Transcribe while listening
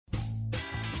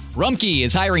Rumpke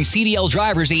is hiring CDL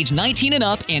drivers age 19 and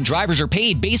up, and drivers are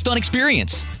paid based on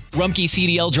experience. Rumpke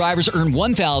CDL drivers earn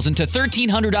 $1,000 to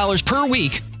 $1,300 per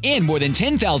week, and more than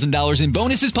 $10,000 in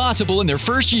bonuses possible in their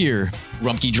first year.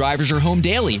 Rumpke drivers are home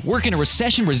daily, work in a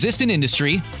recession-resistant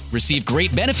industry, receive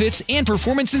great benefits and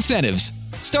performance incentives.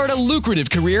 Start a lucrative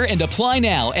career and apply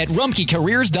now at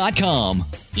rumpkecareers.com.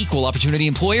 Equal opportunity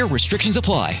employer. Restrictions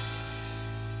apply.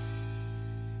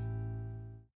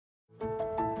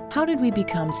 How did we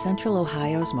become Central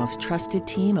Ohio's most trusted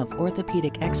team of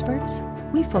orthopedic experts?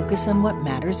 We focus on what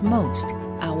matters most,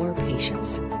 our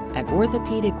patients. At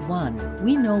Orthopedic One,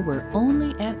 we know we're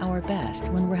only at our best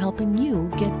when we're helping you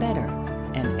get better.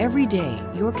 And every day,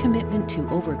 your commitment to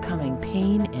overcoming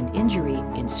pain and injury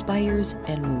inspires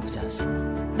and moves us.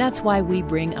 That's why we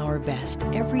bring our best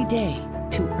every day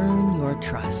to earn your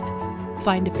trust.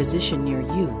 Find a physician near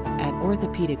you at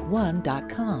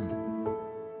orthopedic1.com.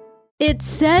 It's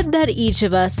said that each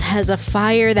of us has a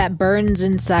fire that burns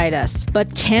inside us,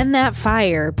 but can that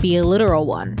fire be a literal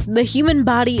one? The human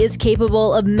body is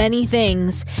capable of many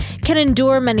things, can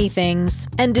endure many things,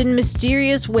 and in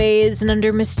mysterious ways and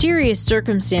under mysterious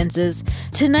circumstances,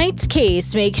 tonight's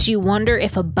case makes you wonder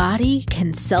if a body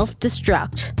can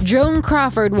self-destruct. Joan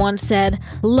Crawford once said,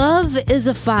 "Love is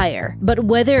a fire, but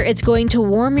whether it's going to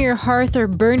warm your hearth or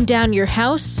burn down your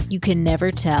house, you can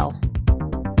never tell."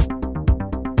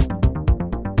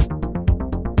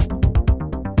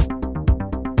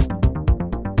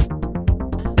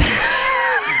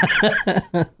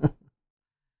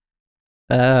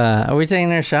 Are we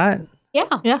taking our shot?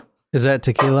 Yeah. Is that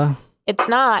tequila? It's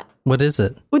not. What is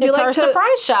it? It's our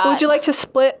surprise shot. Would you like to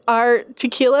split our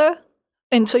tequila,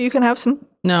 and so you can have some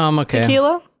No, I'm okay.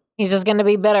 tequila? He's just going to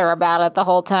be bitter about it the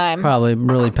whole time. Probably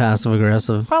really passive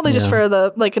aggressive. Probably just for in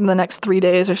the next 3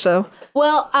 days or so.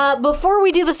 Well, before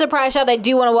we do the surprise shot, I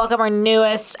do want to welcome our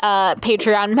newest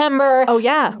Patreon member. Oh,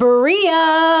 yeah. Bria.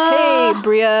 Hey,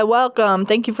 Bria, welcome.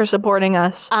 Thank you for supporting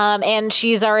us. And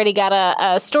she's already got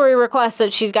a story request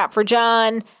that she's got for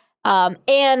John.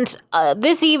 And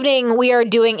this evening, we are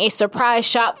doing a surprise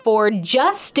shot for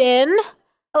Justin.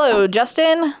 Hello,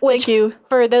 Justin. Thank you.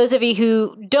 For those of you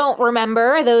who don't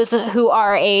remember, those who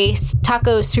are a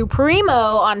Taco Supremo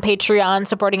on Patreon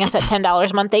supporting us at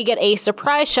 $10 a month, they get a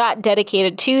surprise shot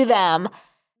dedicated to them.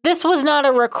 This was not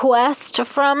a request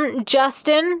from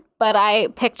Justin, but I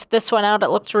picked this one out. It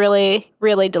looked really,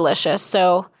 really delicious.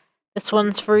 So this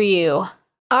one's for you.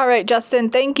 All right, Justin,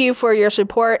 thank you for your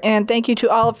support, and thank you to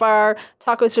all of our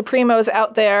Taco Supremos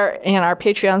out there and our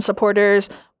Patreon supporters.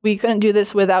 We couldn't do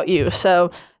this without you. So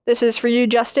this is for you,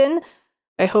 Justin.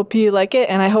 I hope you like it,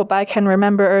 and I hope I can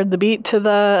remember the beat to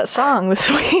the song this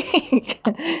week.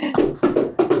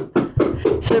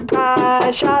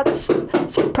 Surprise shots,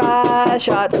 surprise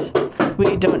shots.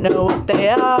 We don't know what they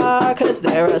are because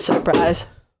they're a surprise.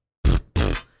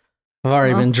 I've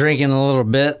already been drinking a little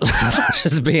bit. Let's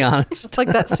just be honest. It's like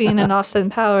that scene in Austin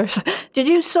Powers. Did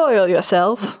you soil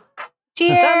yourself?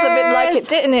 Cheers! It sounds a bit like it,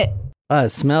 didn't it? Oh, it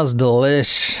smells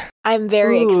delish. I'm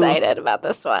very excited about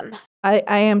this one. I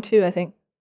am too, I think.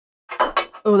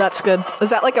 Oh, that's good. Is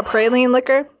that like a praline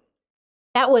liquor?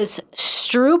 That was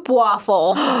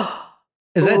Stroopwafel.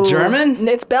 Is that German?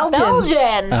 It's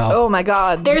Belgian. Oh my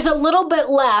God. There's a little bit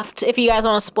left if you guys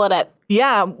want to split it.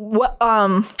 Yeah. What?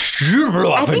 I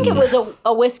think it was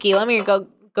a whiskey. Let me go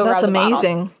That's grab the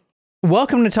amazing. bottle.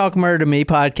 Welcome to Talk Murder to Me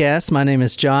podcast. My name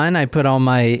is John. I put all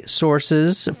my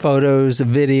sources, photos,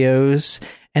 videos,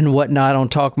 and whatnot on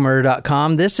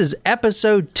talkmurder.com. This is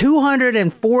episode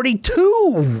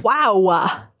 242.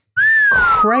 Wow.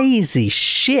 Crazy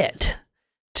shit.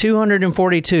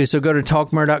 242. So go to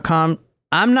talkmurder.com.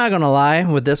 I'm not going to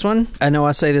lie with this one. I know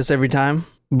I say this every time,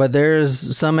 but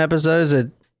there's some episodes that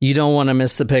you don't want to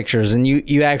miss the pictures, and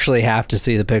you actually have to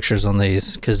see the pictures on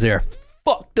these because they're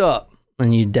fucked up.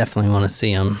 And you definitely want to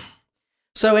see them.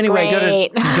 So anyway, go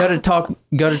to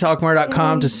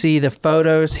talkmurder.com to see the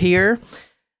photos here.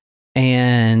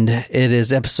 And it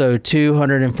is episode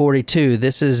 242.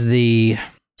 This is the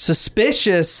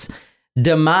suspicious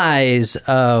demise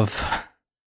of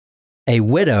a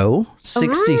widow,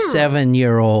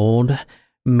 67-year-old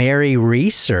Mary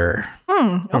Reeser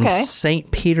from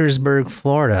St. Petersburg,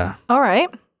 Florida. All right.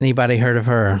 Anybody heard of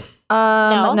her?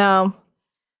 No.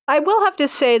 I will have to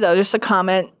say, though, just a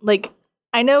comment, like,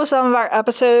 I know some of our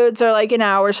episodes are like an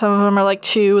hour, some of them are like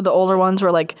 2, the older ones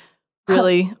were like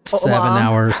really 7 long.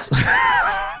 hours.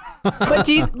 But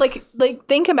do you, like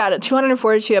think about it,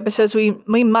 242 episodes, we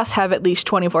must have at least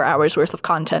 24 hours worth of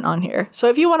content on here. So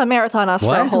if you want to marathon us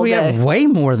for a whole day. We have way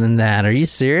more than that. Are you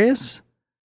serious?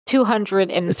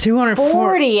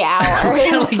 240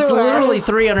 hours. Literally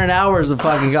 300 hours of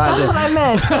fucking That's content. what I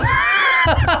meant.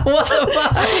 What the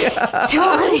fuck?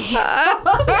 20.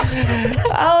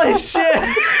 Holy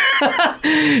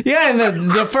shit. Yeah, and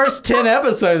the first 10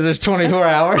 episodes, there's 24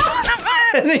 hours.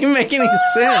 It didn't even make any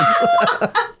sense.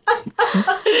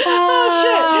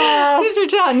 Oh, shit.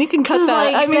 Mr. John, you can cut This is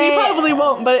that. like I mean, you probably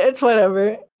won't, but it's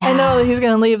whatever. I know that he's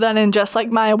going to leave that in just like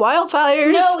my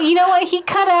wildfires. No, you know what? He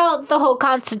cut out the whole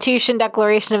Constitution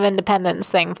Declaration of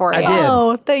Independence thing for you. I did.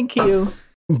 Oh, thank you.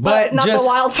 But Not just, the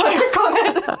wildfire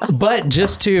comment. but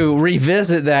just to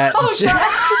revisit that,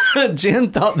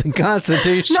 Jen thought the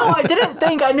Constitution. No, I didn't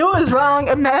think. I knew it was wrong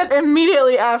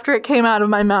immediately after it came out of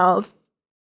my mouth.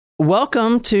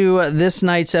 Welcome to this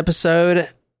night's episode.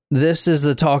 This is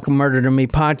the Talk Murder to Me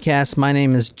podcast. My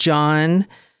name is John.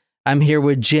 I'm here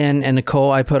with Jen and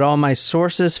Nicole. I put all my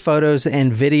sources, photos,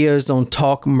 and videos on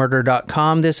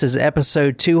talkmurder.com. This is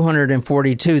episode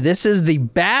 242. This is the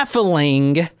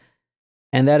baffling,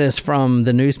 and that is from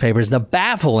the newspapers, the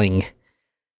baffling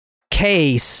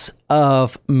case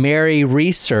of Mary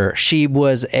Reeser. She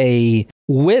was a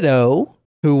widow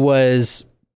who was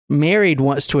married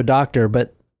once to a doctor,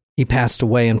 but he passed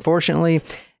away, unfortunately.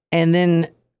 And then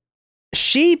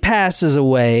she passes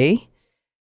away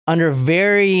under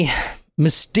very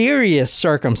mysterious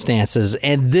circumstances.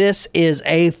 And this is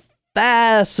a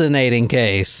fascinating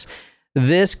case.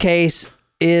 This case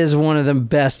is one of the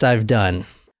best I've done.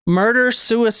 Murder,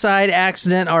 suicide,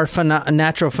 accident, or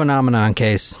natural phenomenon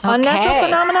case. Unnatural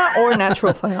phenomena or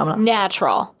natural phenomena?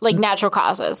 Natural. Like natural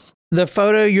causes. The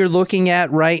photo you're looking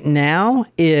at right now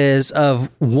is of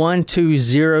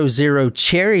 1200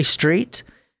 Cherry Street.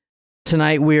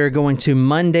 Tonight we are going to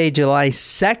Monday, July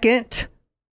 2nd,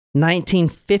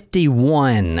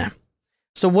 1951.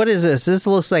 So what is this? This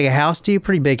looks like a house to you.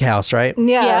 Pretty big house, right?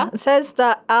 Yeah. It says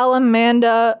the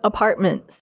Alamanda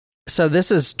Apartments. So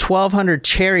this is 1200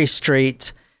 Cherry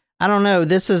Street. I don't know.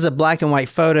 This is a black and white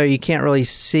photo. You can't really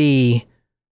see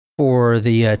for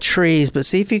the trees, but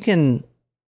see if you can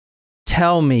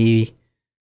tell me.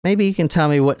 Maybe you can tell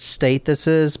me what state this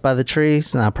is by the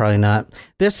trees. No, probably not.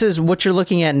 This is what you're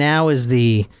looking at now is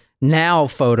the now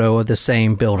photo of the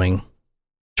same building.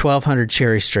 1200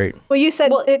 Cherry Street. Well, you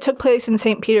said it took place in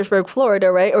St. Petersburg,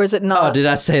 Florida, right? Or is it not? Oh, did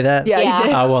I say that? Yeah, Yeah. you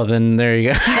did. Oh, well, then there you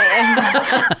go.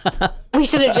 We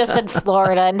should have just said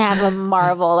Florida and have them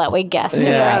marvel that we guessed it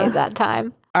Yeah. right at that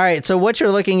time. All right, so what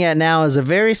you're looking at now is a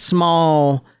very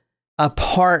small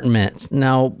apartment.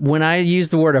 Now, when I use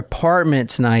the word apartment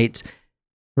tonight,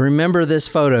 remember this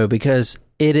photo because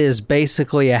it is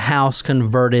basically a house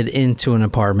converted into an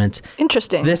apartment.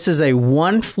 Interesting. This is a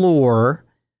one-floor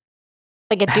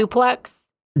Like a duplex.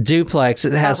 duplex.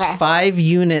 It has Okay. 5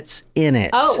 units in it.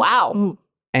 Oh, wow.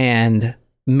 And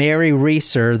Mary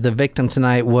Reeser, the victim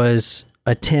tonight, was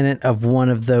a tenant of one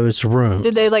of those rooms.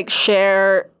 Did they like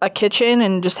share a kitchen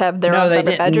and just have their own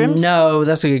separate bedrooms? No,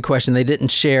 that's a good question. They didn't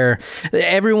share.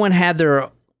 Everyone had their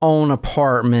own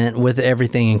apartment with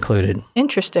everything included.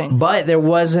 Interesting. But it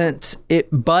wasn't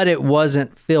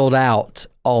filled out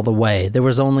all the way. There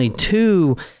was only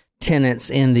 2 tenants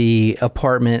in the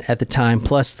apartment at the time,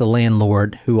 plus the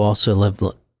landlord who also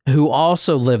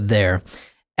lived there.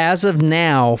 As of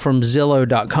now, from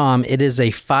Zillow.com, it is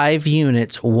a 5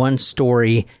 units,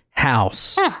 1-story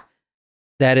house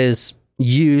that is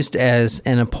used as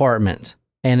an apartment,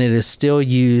 and it is still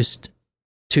used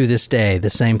to this day.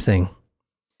 The same thing.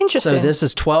 Interesting. So this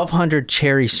is 1200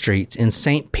 Cherry Street in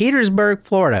St. Petersburg,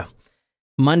 Florida.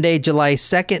 Monday, July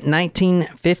 2nd,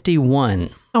 1951.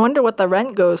 I wonder what the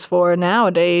rent goes for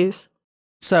nowadays.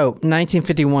 So,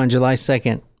 1951, July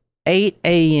 2nd, 8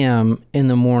 a.m. in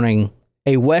the morning,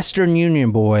 a Western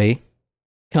Union boy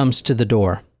comes to the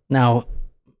door. Now,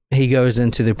 he goes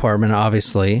into the apartment,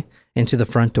 obviously, into the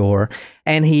front door,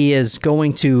 and he is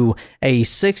going to a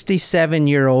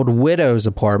 67-year-old widow's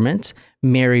apartment,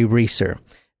 Mary Reeser.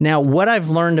 Now, what I've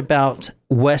learned about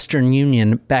Western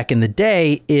Union back in the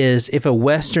day is if a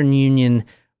Western Union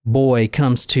boy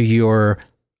comes to your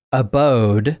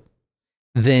abode,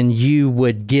 then you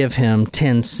would give him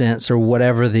 10 cents or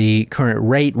whatever the current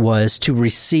rate was to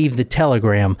receive the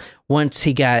telegram. Once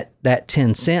he got that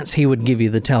 10 cents, he would give you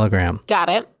the telegram. Got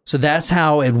it. So that's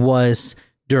how it was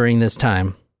during this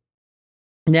time.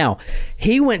 Now,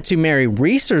 he went to Mary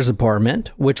Reeser's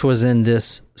apartment, which was in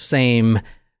this same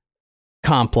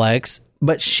complex,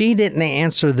 but she didn't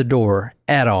answer the door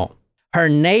at all. Her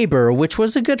neighbor, which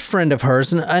was a good friend of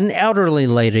hers, an elderly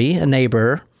lady, a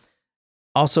neighbor,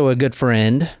 also a good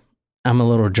friend. I'm a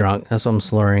little drunk. That's why I'm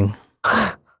slurring.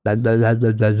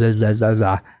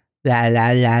 La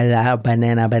la la la,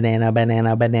 banana, banana,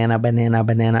 banana, banana, banana,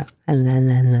 banana, la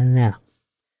la la la.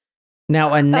 Now,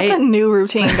 That's a new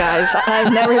routine, guys.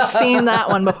 I've never seen that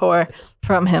one before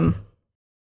from him.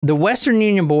 The Western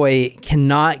Union boy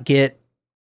cannot get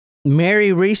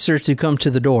Mary Reeser to come to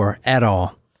the door at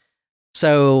all.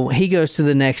 So he goes to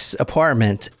the next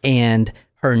apartment, and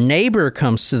her neighbor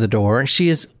comes to the door. She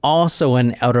is also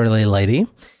an elderly lady,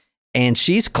 and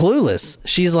she's clueless.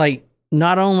 She's like,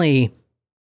 not only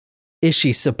is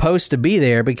she supposed to be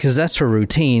there because that's her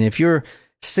routine. If you're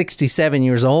 67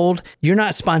 years old, you're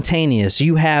not spontaneous.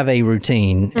 You have a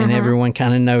routine, and everyone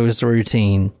kind of knows the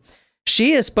routine.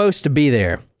 She is supposed to be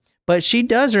there, but she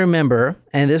does remember,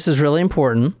 and this is really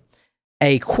important,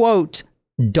 a, quote,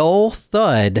 dull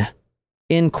thud,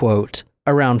 end quote,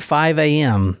 around 5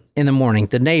 a.m. in the morning.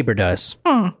 The neighbor does.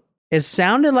 It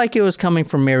sounded like it was coming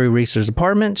from Mary Reeser's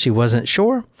apartment. She wasn't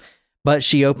sure, but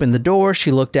she opened the door.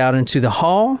 She looked out into the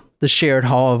hall, the shared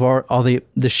hall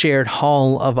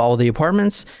of all the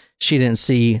apartments. She didn't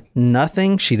see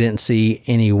nothing. She didn't see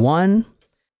anything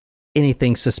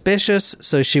suspicious.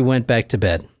 So she went back to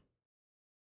bed.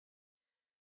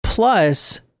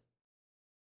 Plus,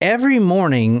 every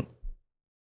morning,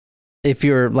 if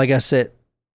you're, like I said,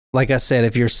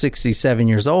 if you're 67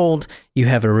 years old, you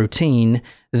have a routine.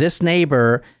 This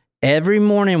neighbor, every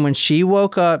morning when she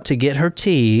woke up to get her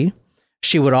tea,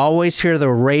 she would always hear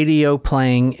the radio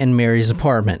playing in Mary's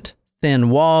apartment. Thin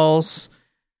walls,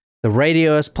 the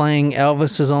radio is playing,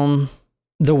 Elvis is on.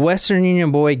 The Western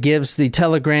Union boy gives the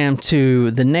telegram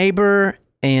to the neighbor,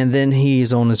 and then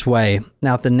he's on his way.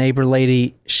 Now, the neighbor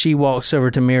lady, she walks over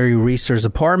to Mary Reeser's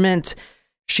apartment.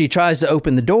 She tries to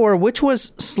open the door, which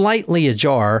was slightly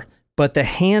ajar, but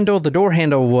the door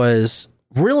handle was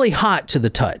really hot to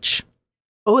the touch.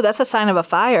 Oh, that's a sign of a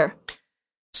fire.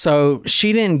 So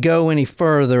she didn't go any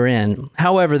further in.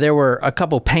 However, there were a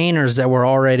couple painters that were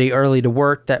already early to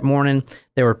work that morning.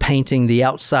 They were painting the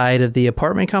outside of the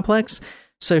apartment complex.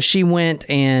 So she went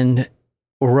and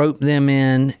roped them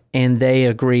in, and they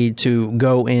agreed to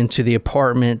go into the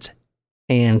apartment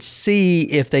and see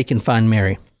if they can find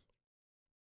Mary.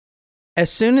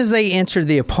 As soon as they entered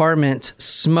the apartment,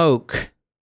 smoke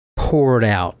poured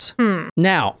out.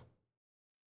 Now,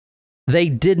 they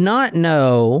did not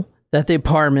know that the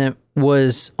apartment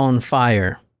was on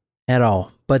fire at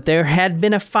all, but there had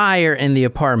been a fire in the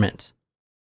apartment.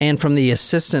 And from the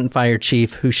assistant fire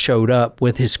chief who showed up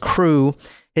with his crew,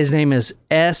 his name is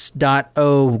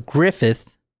S.O.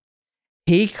 Griffith.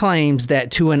 He claims that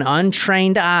to an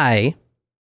untrained eye,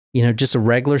 just a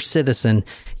regular citizen,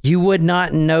 you would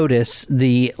not notice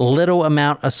the little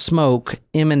amount of smoke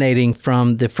emanating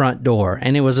from the front door.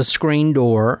 And it was a screen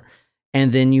door.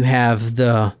 And then you have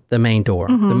the main door.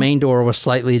 The main door was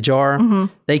slightly ajar.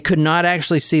 They could not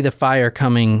actually see the fire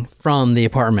coming from the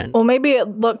apartment. Well, maybe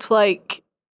it looked like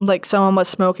someone was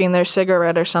smoking their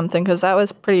cigarette or something, because that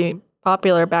was pretty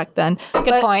popular back then.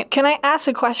 Good point. Can I ask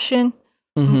a question?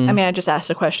 I mean, I just asked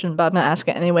a question, but I'm going to ask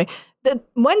it anyway.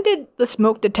 When did the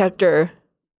smoke detector...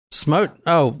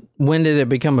 when did it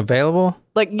become available?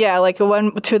 It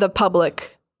went to the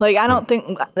public. I don't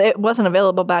think it wasn't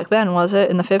available back then, was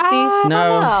it, in the 50s?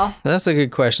 No, that's a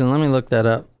good question. Let me look that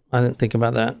up. I didn't think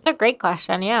about that. That's a great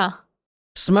question, yeah.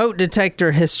 Smoke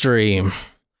detector history.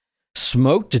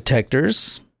 Smoke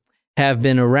detectors have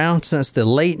been around since the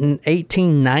late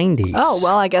 1890s. Oh,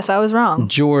 well, I guess I was wrong.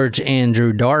 George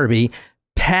Andrew Darby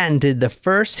patented the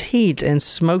first heat and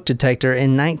smoke detector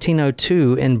in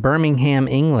 1902 in Birmingham,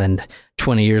 England.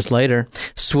 20 years later,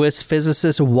 Swiss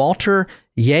physicist Walter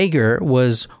Jaeger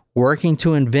was working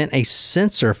to invent a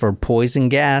sensor for poison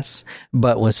gas,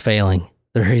 but was failing.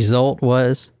 The result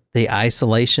was the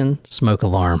isolation smoke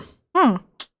alarm.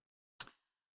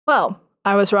 Well,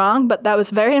 I was wrong, but that was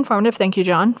very informative. Thank you,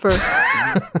 John, for...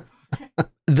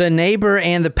 The neighbor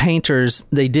and the painters,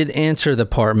 they did enter the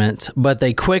apartment, but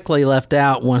they quickly left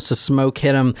out once the smoke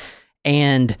hit them,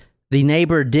 and the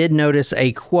neighbor did notice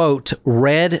a, quote,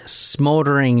 red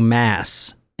smoldering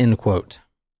mass, end quote.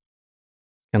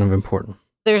 Kind of important.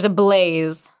 There's a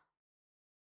blaze.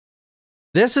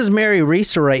 This is Mary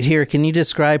Reeser right here. Can you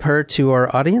describe her to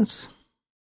our audience?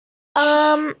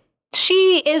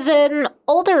 She is an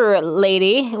older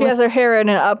lady. She has her hair in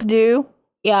an updo.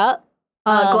 Yeah.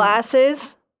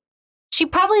 Glasses. She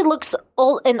probably looks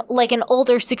like an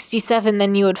older 67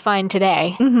 than you would find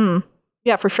today.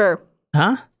 Yeah, for sure.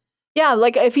 Huh? Yeah,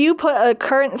 if you put a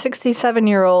current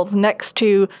 67-year-old next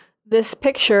to this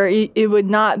picture, it would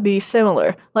not be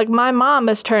similar. My mom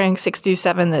is turning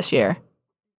 67 this year.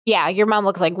 Yeah, your mom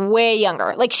looks way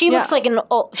younger. She looks like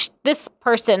this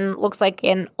person looks like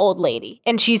an old lady,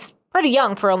 and she's pretty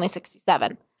young for only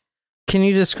 67. Can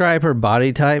you describe her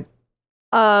body type?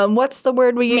 What's the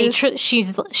word we use?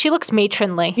 She looks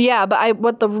matronly. Yeah, but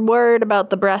what the word about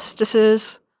the breasts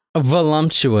is?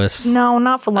 Voluptuous. No,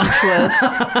 not voluptuous.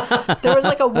 There was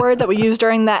like a word that we used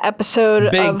during that episode.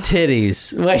 Big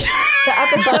titties. Wait. The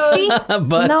episode.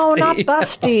 Busty? No, not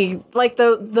busty. Like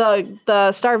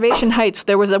the Starvation Heights.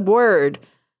 There was a word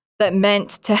that meant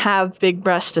to have big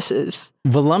breastises.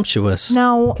 Voluptuous.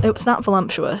 No, it's not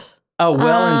voluptuous. Oh,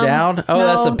 well endowed? Oh, no.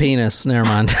 That's a penis. Never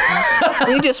mind.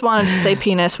 You just wanted to say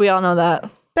penis. We all know that.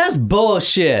 That's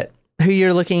bullshit. Who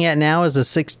you're looking at now is a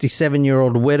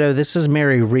 67-year-old widow. This is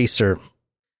Mary Reeser.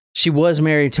 She was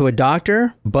married to a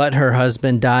doctor, but her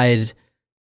husband died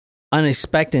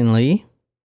unexpectedly,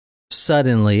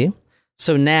 suddenly.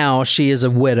 So now she is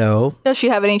a widow. Does she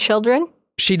have any children?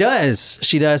 She does.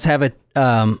 She does have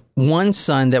a one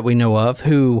son that we know of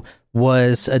who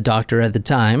was a doctor at the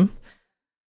time.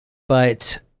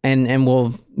 But, and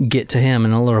we'll get to him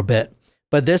in a little bit.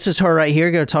 But this is her right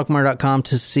here. Go to talkmore.com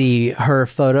to see her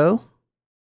photo.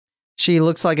 She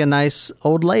looks like a nice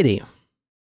old lady.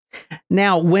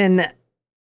 Now, when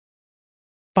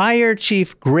Fire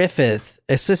Chief Griffith,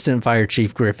 Assistant Fire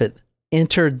Chief Griffith,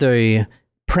 entered the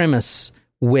premise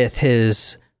with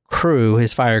his crew,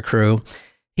 his fire crew,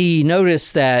 he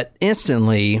noticed that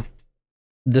instantly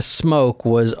the smoke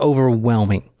was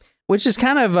overwhelming, which is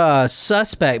kind of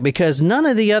suspect because none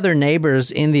of the other neighbors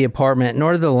in the apartment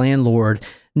nor the landlord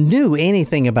knew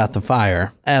anything about the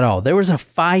fire at all. There was a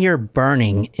fire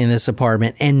burning in this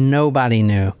apartment and nobody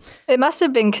knew. It must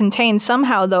have been contained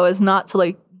somehow, though, as not to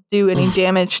like do any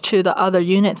damage to the other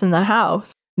units in the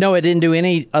house. No, it didn't do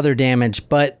any other damage,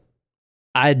 but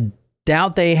I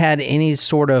doubt they had any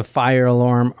sort of fire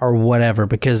alarm or whatever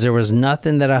because there was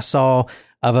nothing that I saw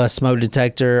of a smoke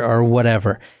detector or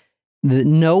whatever.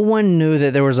 No one knew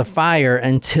that there was a fire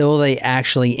until they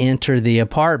actually entered the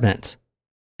apartment.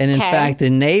 And in fact,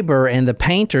 the neighbor and the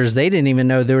painters, they didn't even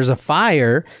know there was a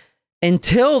fire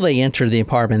until they entered the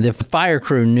apartment. The fire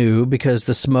crew knew because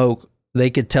the smoke,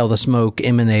 they could tell the smoke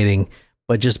emanating,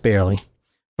 but just barely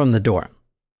from the door.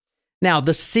 Now,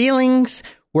 the ceilings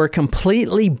were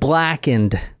completely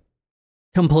blackened.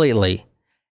 Completely.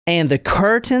 And the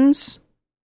curtains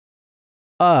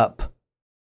up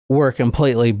were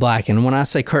completely blackened. When I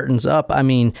say curtains up, I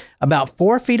mean about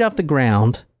 4 feet off the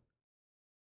ground.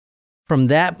 From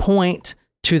that point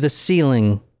to the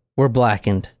ceiling were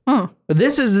blackened. But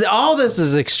this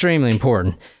is extremely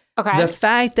important. Okay. The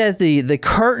fact that the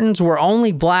curtains were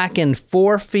only blackened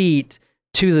 4 feet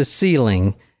to the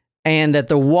ceiling and that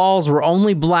the walls were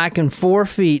only blackened 4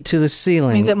 feet to the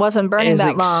ceiling Means it wasn't burning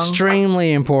that long. is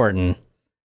extremely important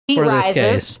Heat for rises.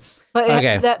 this case. But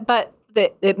Okay.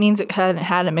 it means it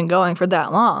hadn't been going for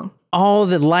that long. All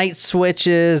the light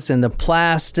switches and the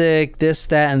plastic, this,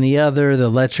 that, and the other, the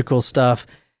electrical stuff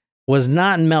was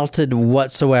not melted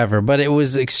whatsoever, but it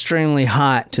was extremely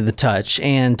hot to the touch.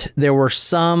 And there were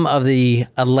some of the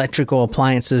electrical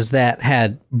appliances that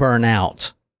had burned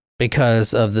out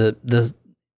because of the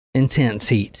intense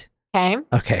heat.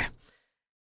 Okay.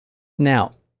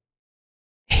 Now,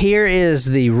 here is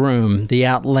the room, the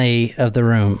outlay of the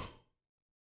room.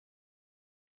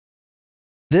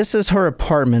 This is her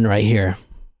apartment right here.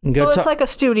 It's like a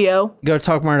studio. Go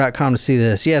to talkmore.com to see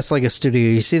this. Yeah, it's like a studio.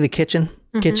 You see the kitchen?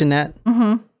 Kitchenette?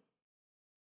 Mm-hmm.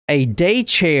 A day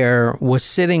chair was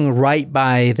sitting right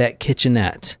by that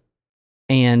kitchenette.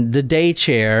 And the day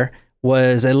chair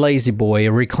was a lazy boy,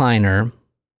 a recliner.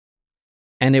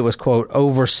 And it was, quote,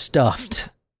 overstuffed,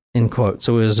 end quote.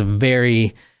 So it was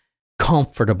very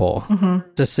comfortable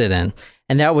to sit in.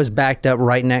 And that was backed up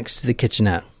right next to the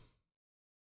kitchenette.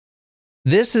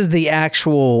 This is the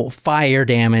actual fire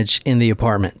damage in the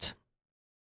apartment.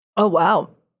 Oh, wow.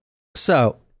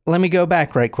 So, let me go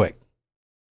back right quick.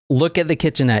 Look at the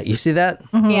kitchenette. You see that?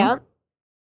 Mm-hmm. Yeah.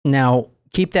 Now,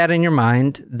 keep that in your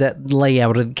mind, that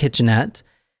layout of the kitchenette,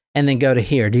 and then go to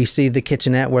here. Do you see the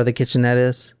kitchenette, where the kitchenette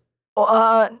is?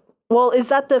 Well, is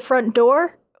that the front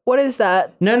door? What is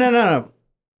that? No.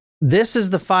 This is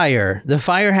the fire. The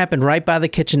fire happened right by the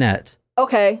kitchenette.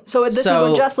 Okay, so we're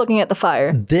just looking at the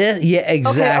fire. Yeah,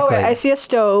 exactly. Okay, I see a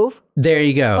stove. There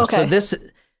you go. Okay. So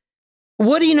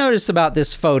what do you notice about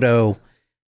this photo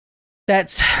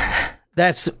that's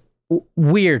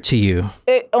weird to you?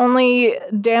 It only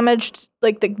damaged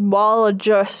like the wall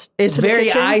It's very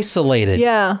kitchen. isolated.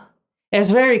 Yeah.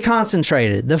 It's very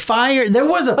concentrated. The fire, there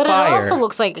was a But fire. it also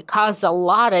looks like it caused a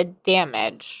lot of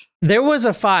damage. There was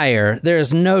a fire.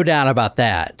 There's no doubt about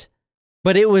that.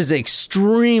 But it was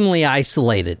extremely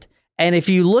isolated. And if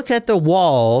you look at the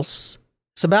walls,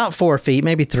 it's about 4 feet,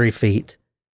 maybe 3 feet.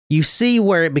 You see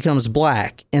where it becomes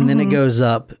black, and then it goes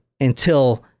up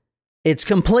until It's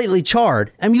completely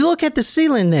charred. I mean, you look at the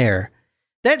ceiling there.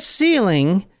 That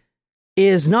ceiling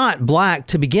is not black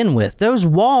to begin with.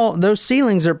 Those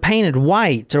ceilings are painted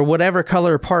white or whatever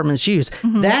color apartments use.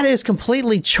 Mm-hmm. That is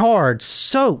completely charred,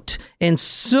 soaked in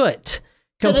soot,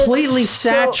 completely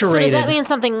saturated. So does that mean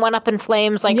something went up in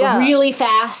flames really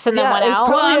fast and then went out? It's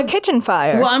probably a kitchen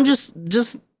fire. Well, I'm just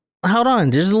hold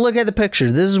on. Just look at the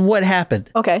picture. This is what happened.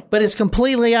 Okay. But it's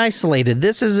completely isolated.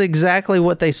 This is exactly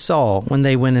what they saw when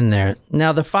they went in there.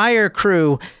 Now, the fire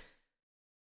crew,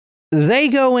 they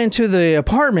go into the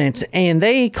apartment and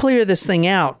they clear this thing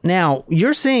out. Now,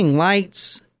 you're seeing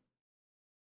lights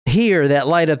here that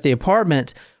light up the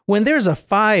apartment. When there's a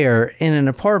fire in an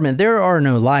apartment, there are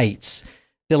no lights.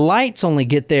 The lights only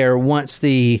get there once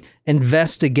the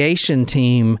investigation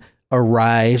team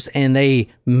arrives and they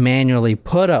manually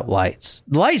put up lights.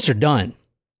 The lights are done.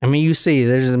 I mean, you see,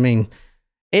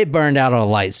 it burned out all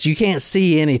the lights. You can't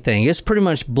see anything. It's pretty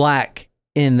much black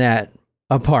in that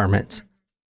apartment.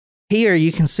 Here,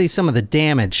 you can see some of the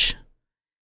damage.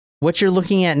 What you're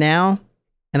looking at now,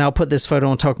 and I'll put this photo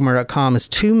on talkmurder.com, is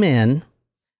two men.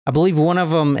 I believe one of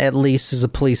them, at least, is a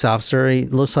police officer. He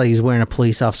looks like he's wearing a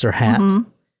police officer hat. Mm-hmm.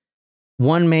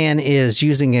 One man is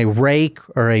using a rake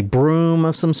or a broom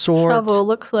of some sort. Shovel,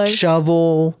 looks like.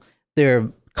 Shovel. They're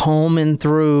combing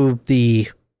through the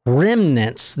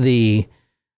remnants,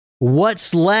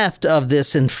 what's left of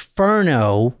this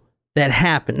inferno that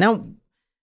happened. Now,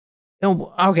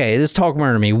 okay, this talk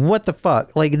murder me. What the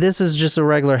fuck? Like, this is just a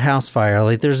regular house fire.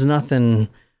 Like, there's nothing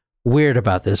weird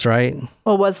about this, right?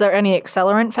 Well, was there any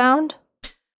accelerant found?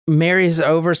 Mary's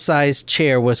oversized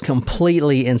chair was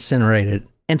completely incinerated.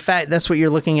 In fact, that's what you're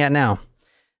looking at now.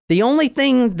 The only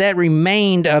thing that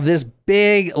remained of this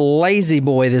big lazy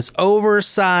boy, this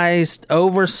oversized,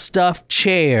 overstuffed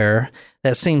chair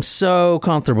that seemed so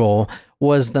comfortable,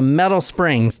 was the metal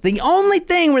springs. The only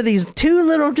thing were these two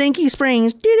little dinky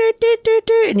springs,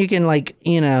 and you can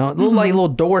look like little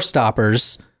door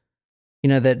stoppers,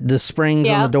 that the springs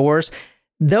on the doors.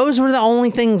 Those were the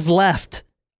only things left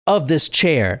of this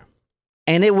chair.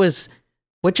 And it was,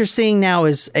 what you're seeing now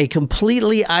is a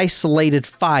completely isolated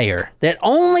fire that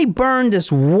only burned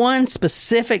this one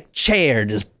specific chair,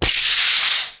 just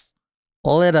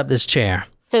lit up this chair.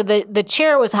 So the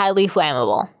chair was highly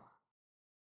flammable.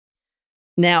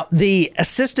 Now, the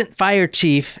assistant fire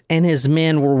chief and his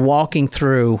men were walking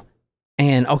through,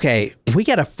 and okay, we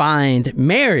got to find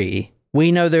Mary.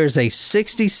 We know there's a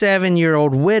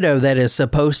 67-year-old widow that is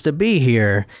supposed to be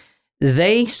here.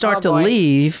 They start to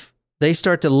leave. They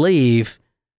start to leave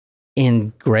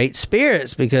in great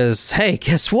spirits because, hey,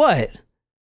 guess what?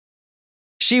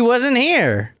 She wasn't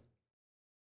here.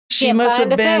 She must have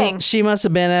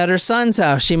been at her son's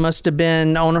house. She must have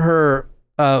been on her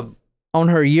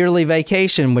yearly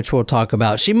vacation, which we'll talk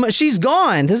about. She's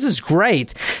gone. This is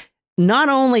great. Not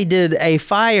only did a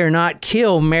fire not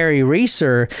kill Mary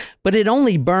Reeser, but it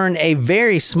only burned a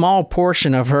very small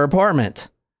portion of her apartment.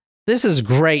 This is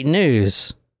great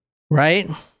news, right?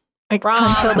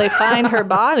 Until they find her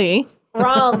body.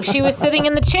 Wrong. She was sitting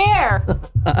in the chair.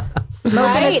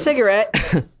 Smoking a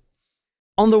cigarette.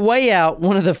 On the way out,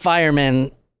 one of the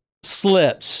firemen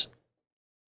slips,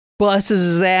 busts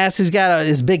his ass. He's got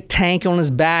his big tank on his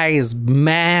back, his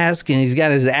mask, and he's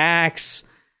got his axe.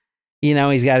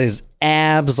 He's got his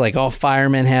abs like all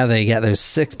firemen have. They got those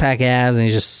six-pack abs, and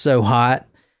he's just so hot.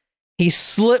 He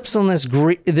slips on this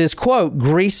quote,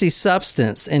 greasy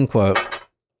substance, end quote,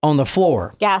 on the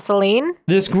floor. Gasoline?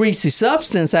 This greasy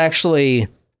substance actually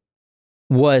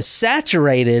was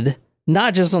saturated,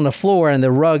 not just on the floor and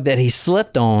the rug that he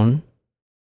slipped on.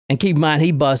 And keep in mind,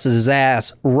 he busted his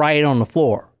ass right on the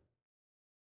floor.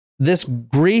 This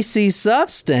greasy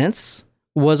substance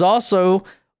was also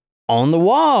on the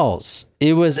walls.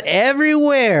 It was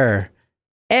everywhere.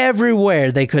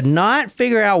 Everywhere. They could not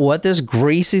figure out what this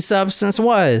greasy substance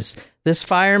was. This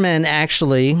fireman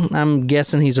actually, I'm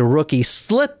guessing he's a rookie,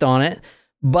 slipped on it,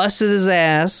 busted his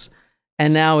ass,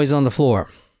 and now he's on the floor.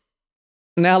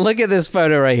 Now look at this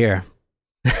photo right here.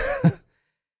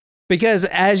 Because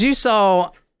as you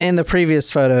saw in the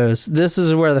previous photos, this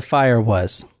is where the fire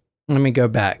was. Let me go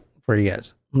back for you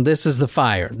guys. This is the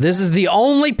fire. This is the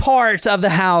only part of the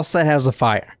house that has a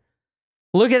fire.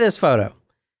 Look at this photo.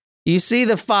 You see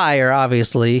the fire,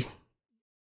 obviously,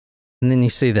 and then you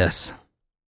see this.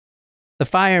 The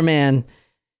fireman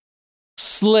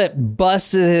slipped,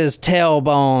 busted his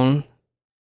tailbone,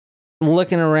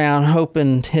 looking around,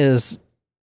 hoping his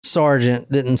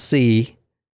sergeant didn't see.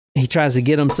 He tries to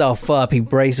get himself up. He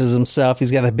braces himself.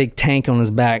 He's got a big tank on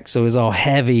his back, so he's all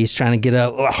heavy. He's trying to get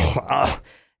up.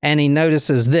 And he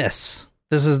notices this.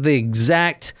 This is the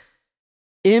exact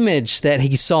image that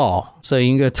he saw. So you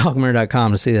can go to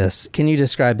talkmurder.com to see this. Can you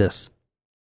describe this?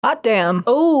 Hot damn.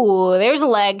 Oh, there's a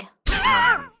leg.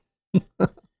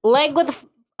 Leg with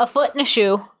a foot and a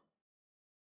shoe.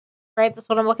 Right? That's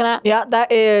what I'm looking at? Yeah,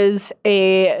 that is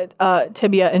a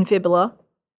tibia and fibula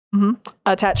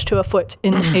attached to a foot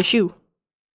in a shoe.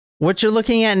 What you're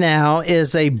looking at now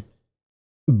is a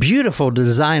beautiful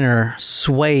designer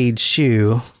suede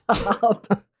shoe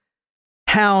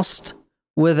housed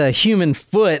with a human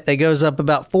foot that goes up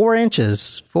about 4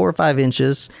 or 5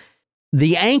 inches.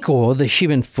 The ankle of the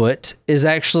human foot is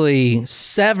actually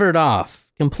severed off,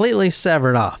 completely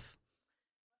severed off.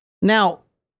 Now,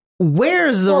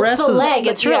 where's the rest of the leg?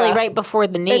 It's really right before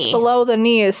the knee. It's below the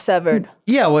knee is severed.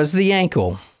 Yeah, was the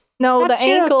ankle. No, That's the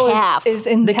ankle is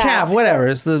intact. The calf, whatever.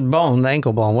 It's the bone, the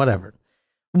ankle bone, whatever.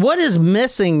 What is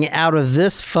missing out of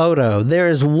this photo? There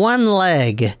is one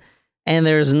leg and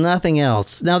there's nothing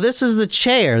else. Now, this is the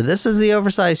chair. This is the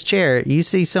oversized chair. You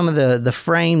see some of the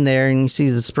frame there and you see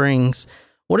the springs.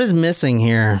 What is missing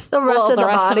here? The rest of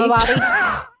the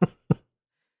body.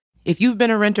 If you've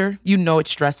been a renter, you know it's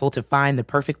stressful to find the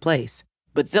perfect place.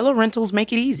 But Zillow Rentals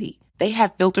make it easy. They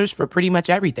have filters for pretty much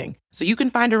everything, so you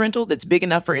can find a rental that's big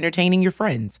enough for entertaining your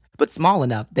friends, but small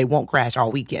enough they won't crash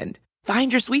all weekend.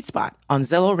 Find your sweet spot on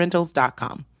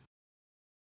ZillowRentals.com.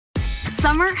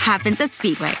 Summer happens at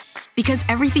Speedway, because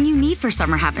everything you need for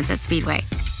summer happens at Speedway.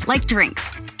 Like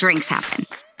drinks. Drinks happen.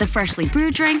 The freshly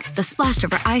brewed drink, the splashed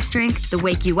over ice drink, the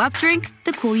wake you up drink,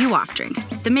 the cool you off drink,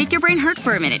 the make your brain hurt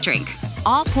for a minute drink.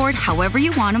 All poured however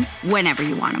you want them, whenever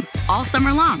you want them, all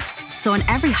summer long. So on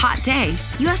every hot day,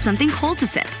 you have something cold to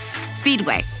sip.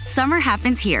 Speedway, summer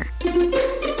happens here.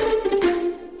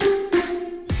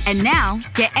 And now,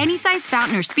 get any size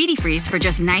fountain or Speedy Freeze for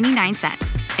just 99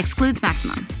 cents. Excludes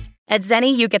maximum. At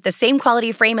Zenni, you get the same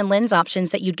quality frame and lens options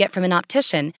that you'd get from an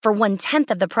optician for 1/10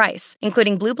 of the price,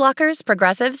 including blue blockers,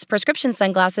 progressives, prescription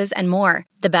sunglasses, and more.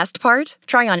 The best part?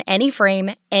 Try on any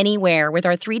frame, anywhere with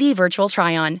our 3D virtual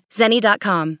try-on.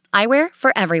 Zenni.com. Eyewear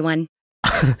for everyone.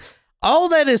 All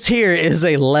that is here is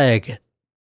a leg,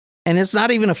 and it's not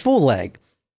even a full leg.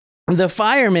 The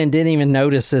firemen didn't even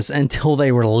notice this until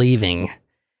they were leaving.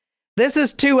 This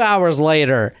is 2 hours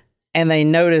later, and they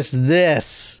noticed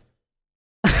this.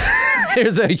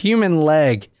 There's a human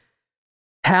leg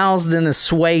housed in a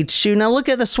suede shoe. Now look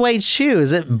at the suede shoe.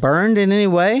 Is it burned in any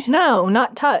way? No,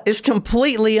 not touched. It's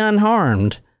completely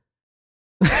unharmed.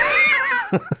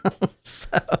 It's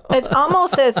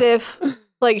almost as if,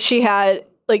 like, she had,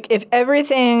 like, if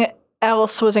everything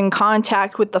else was in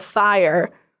contact with the fire,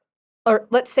 or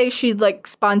let's say she'd, like,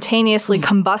 spontaneously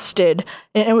combusted,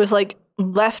 and it was, like,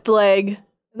 left leg,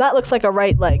 that looks like a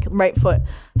right leg, right foot.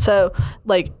 So,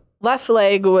 like, left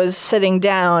leg was sitting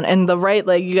down, and the right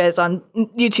leg, you guys on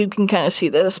YouTube can kind of see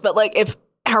this, but, like, if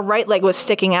her right leg was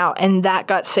sticking out, and that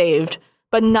got saved,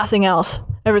 but nothing else.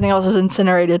 Everything else is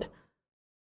incinerated.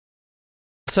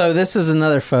 So this is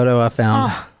another photo I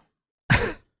found. Oh.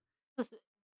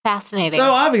 Fascinating.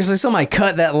 So obviously somebody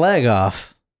cut that leg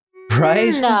off,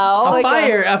 right? No.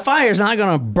 A fire's not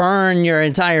going to burn your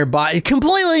entire body,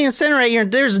 completely incinerate your.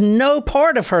 There's no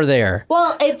part of her there.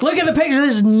 Well, it's look at the picture.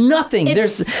 There's nothing.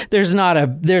 There's not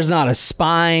a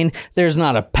spine. There's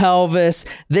not a pelvis.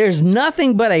 There's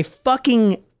nothing but a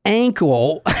fucking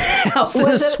ankle housed in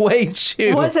a suede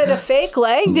shoe. Was it a fake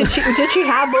leg? Did she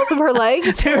have both of her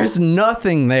legs? There's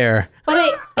nothing there.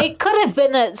 But it could have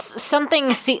been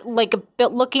something, like,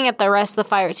 looking at the rest of the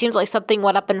fire, it seems like something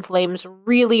went up in flames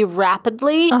really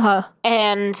rapidly. Uh-huh.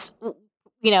 And,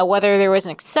 you know, whether there was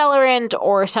an accelerant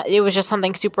or it was just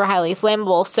something super highly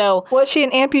flammable. So was she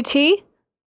an amputee?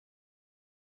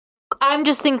 I'm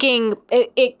just thinking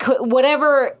it could,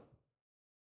 whatever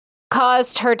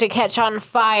caused her to catch on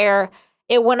fire,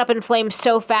 it went up in flames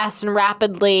so fast and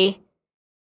rapidly.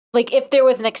 Like, if there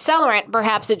was an accelerant,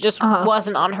 perhaps it just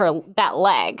wasn't on that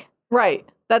leg. Right.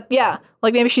 Like,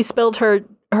 maybe she spilled her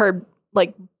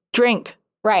like, drink.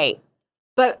 Right.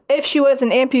 But if she was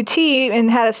an amputee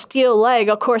and had a steel leg,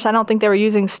 of course, I don't think they were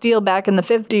using steel back in the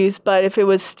 50s, but if it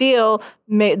was steel,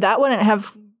 that wouldn't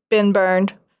have been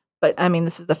burned. But, I mean,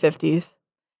 this is the 50s.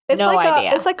 It's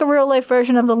idea. It's like a real-life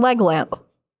version of the leg lamp.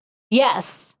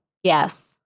 Yes.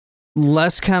 Yes.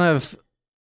 Let's kind of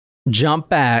jump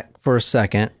back for a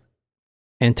second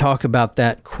and talk about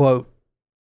that, quote,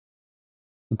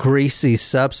 greasy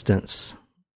substance,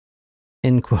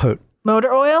 end quote.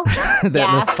 Motor oil? that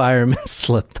the fireman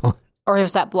slipped on. Or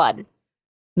was that blood?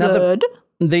 Now, Good.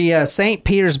 the St.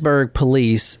 Petersburg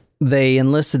police, they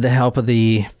enlisted the help of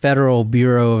the Federal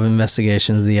Bureau of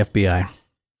Investigations, the FBI.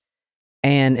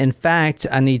 And in fact,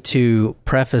 I need to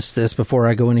preface this before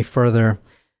I go any further.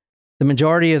 the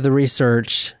majority of the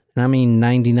research, and I mean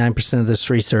 99% of this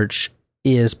research,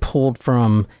 is pulled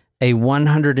from a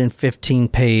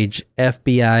 115-page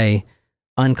FBI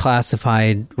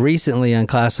recently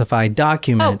unclassified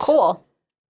document. Oh, cool.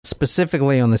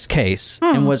 Specifically on this case.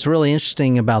 And what's really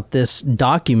interesting about this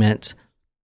document,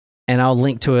 and I'll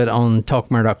link to it on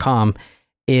talkmurder.com,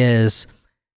 is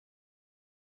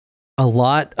a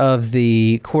lot of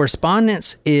the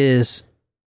correspondence is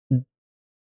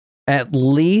at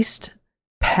least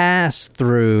passed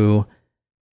through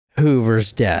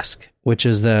Hoover's desk, which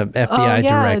is the FBI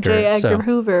director. J. Edgar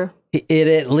Hoover. It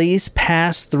at least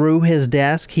passed through his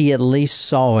desk. He at least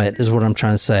saw it, is what I'm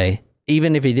trying to say.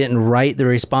 Even if he didn't write the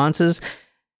responses,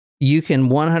 you can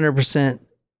 100%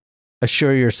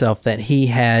 assure yourself that he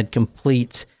had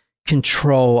complete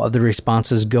control of the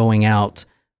responses going out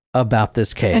about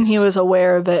this case. And he was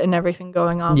aware of it and everything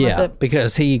going on with it.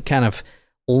 Because he kind of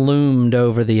loomed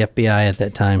over the FBI at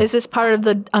that time. Is this part of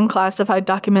the unclassified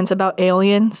documents about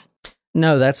aliens?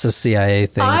 No, that's a CIA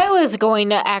thing. I was going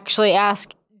to actually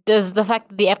ask, does the fact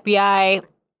that the FBI...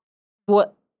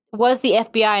 was the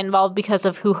FBI involved because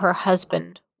of who her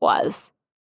husband was?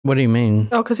 What do you mean?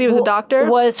 Oh, because he was a doctor?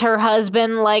 Was her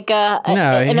husband like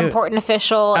an important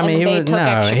official? I mean,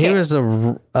 he was a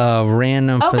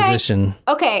random physician.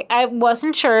 Okay, I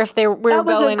wasn't sure if they were going with...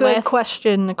 That was a good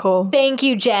question, Nicole. Thank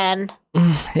you, Jen.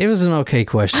 It was an okay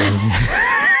question.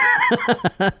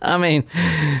 I mean,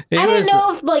 I don't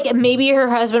know if like maybe her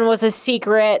husband was a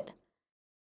secret...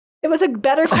 It was a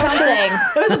better question.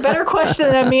 It was a better question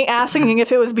than me asking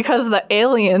if it was because of the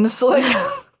aliens. Like,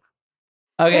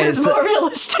 okay, it's more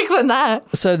realistic than that.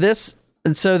 So this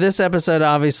episode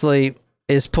obviously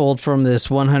is pulled from this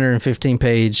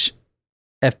 115-page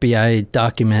FBI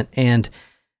document, and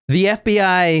the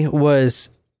FBI was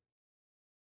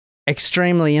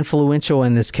extremely influential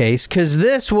in this case because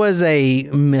this was a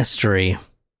mystery.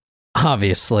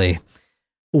 Obviously,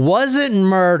 was it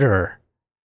murder?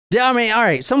 I mean, all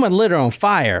right, someone lit her on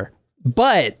fire,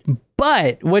 but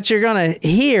what you're going to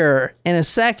hear in a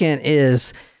second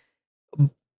is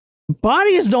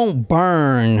bodies don't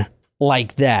burn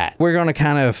like that. We're going to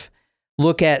kind of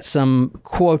look at some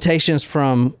quotations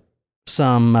from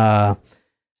some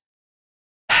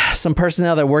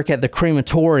personnel that work at the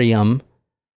crematorium,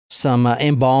 some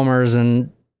embalmers and,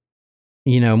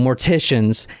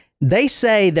 morticians. They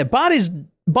say that bodies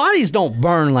don't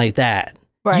burn like that.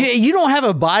 Right. You don't have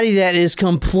a body that is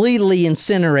completely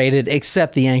incinerated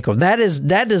except the ankle. That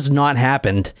does not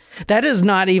happen. That does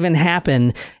not even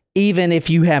happen even if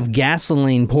you have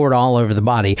gasoline poured all over the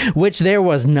body, which there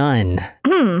was none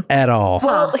at all.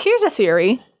 Well, here's a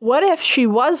theory. What if she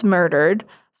was murdered?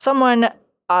 Someone,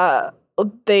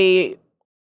 they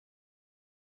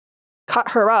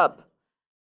cut her up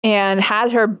and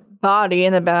had her body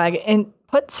in a bag and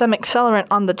put some accelerant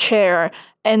on the chair,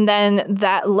 and then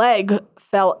that leg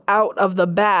fell out of the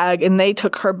bag and they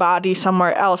took her body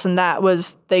somewhere else, and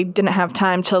they didn't have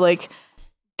time to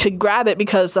grab it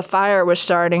because the fire was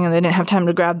starting and they didn't have time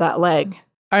to grab that leg.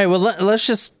 All right, well let's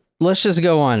just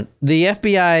go on. The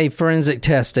FBI forensic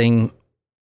testing,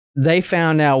 they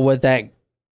found out what that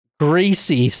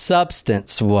greasy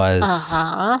substance was.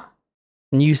 Uh-huh.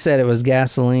 And you said it was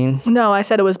gasoline? No, I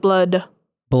said it was blood.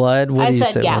 Blood? What I did you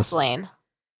said say gasoline.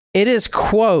 It is,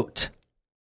 quote,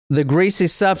 the greasy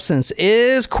substance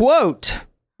is, quote,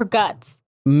 her guts.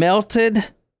 Melted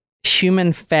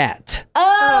human fat.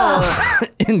 Oh!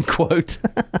 End quote.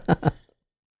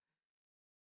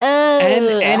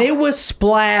 And it was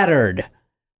splattered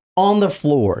on the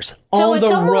floors, so on the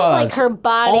rugs, it's almost like her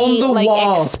body on the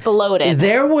walls. Exploded.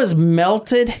 There was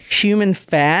melted human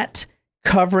fat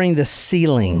covering the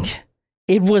ceiling.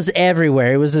 It was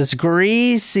everywhere. It was this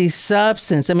greasy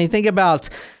substance. I mean, think about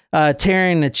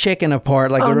tearing a chicken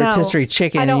apart, like a rotisserie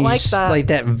chicken. I don't like just, that. like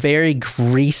that very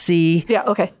greasy,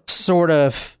 sort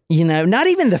of, not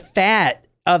even the fat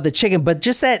of the chicken, but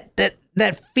just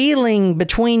that feeling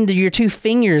between your two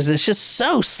fingers. It's just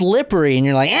so slippery, and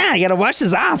you're like, I gotta wash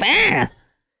this off.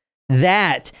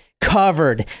 That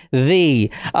covered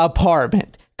the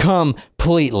apartment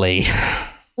completely.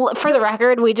 For the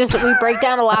record, we break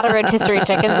down a lot of rotisserie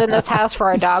chickens in this house for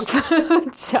our dog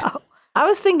food. So I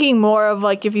was thinking more of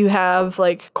if you have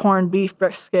corned beef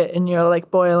brisket and you're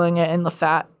boiling it in the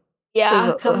fat.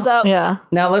 Yeah, it comes up. Yeah.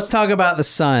 Now let's talk about the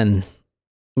son,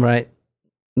 right?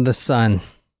 The son.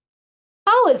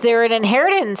 Oh, is there an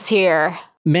inheritance here?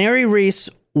 Mary Reese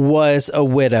was a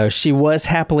widow. She was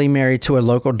happily married to a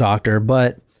local doctor,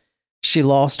 but she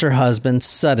lost her husband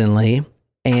suddenly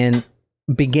and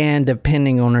began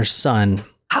depending on her son.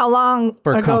 How long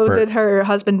ago comfort. did her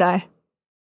husband die?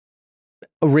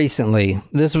 recently.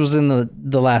 This was in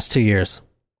the last 2 years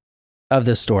of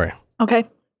this story. Okay.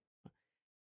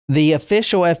 The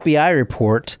official FBI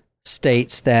report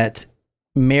states that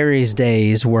Mary's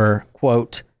days were,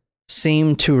 quote,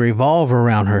 seemed to revolve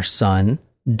around her son,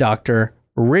 Dr.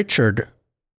 Richard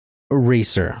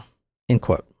Reeser, end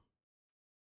quote.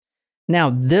 Now,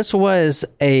 this was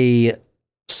a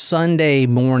Sunday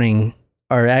morning,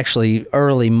 or actually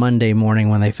early Monday morning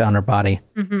when they found her body.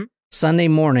 Mm-hmm. Sunday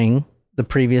morning, the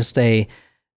previous day,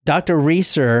 Dr.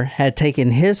 Reeser had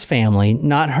taken his family,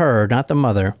 not her, not the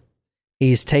mother.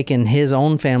 He's taken his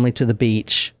own family to the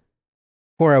beach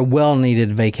for a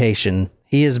well-needed vacation.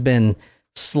 He has been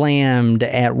slammed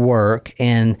at work,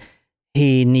 and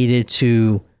he needed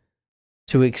to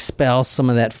expel some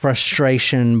of that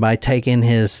frustration by taking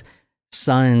his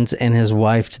sons and his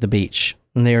wife to the beach.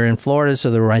 And they're in Florida, so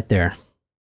they're right there.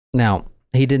 Now,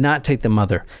 he did not take the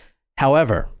mother.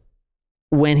 However,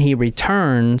 when he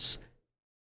returns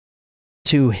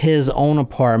to his own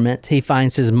apartment, he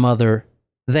finds his mother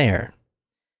there.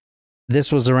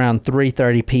 This was around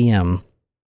 3:30 p.m.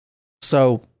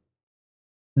 So,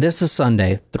 this is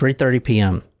Sunday, 3:30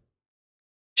 p.m.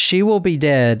 She will be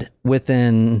dead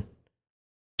within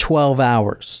 12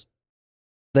 hours.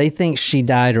 They think she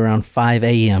died around 5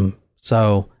 a.m.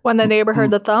 So When the neighbor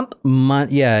heard the thump?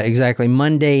 Yeah, exactly.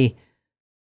 Monday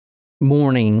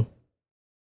morning,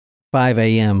 5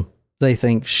 a.m., they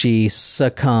think she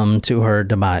succumbed to her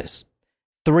demise.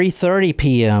 3:30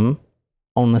 p.m.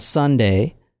 on the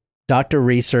Sunday, Dr.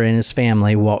 Reeser and his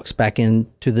family walks back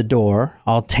into the door,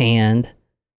 all tanned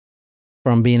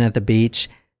from being at the beach,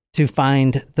 to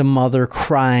find the mother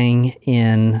crying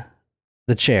in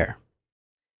the chair.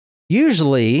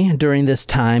 Usually, during this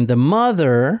time, the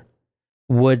mother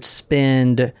would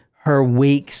spend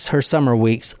her summer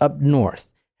weeks up north.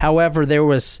 However, there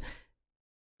was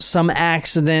some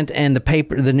accident, and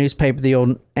the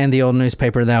old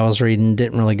newspaper that I was reading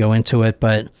didn't really go into it,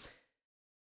 but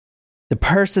the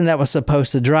person that was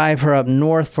supposed to drive her up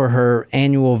north for her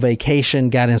annual vacation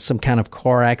got in some kind of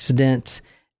car accident,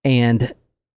 and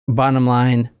bottom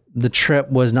line, the trip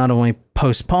was not only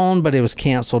postponed, but it was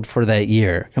canceled for that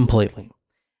year completely.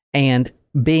 And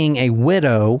being a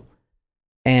widow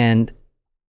and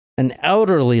an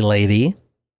elderly lady,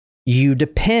 you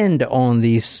depend on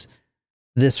this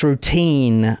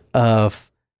routine of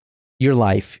your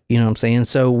life. You know what I'm saying?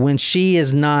 So when she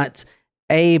is not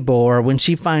able, or when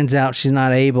she finds out she's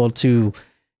not able to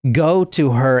go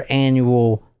to her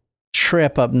annual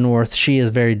trip up north, she is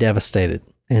very devastated.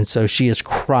 And so she is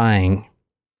crying.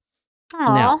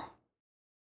 Aww. Now,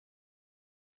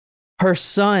 her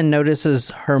son notices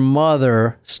her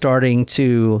mother starting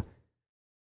to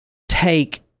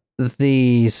take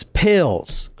these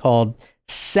pills called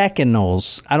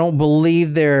Seconals. I don't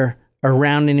believe they're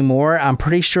around anymore. I'm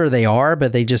pretty sure they are,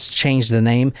 but they just changed the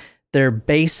name. They're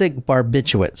basic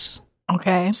barbiturates.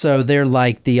 Okay. So they're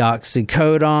like the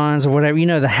oxycodons or whatever. You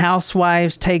know, the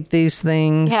housewives take these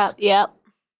things. Yep.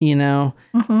 You know,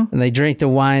 Mm-hmm. and they drink the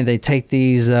wine. They take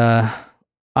these, the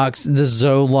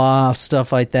Zoloft,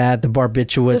 stuff like that, the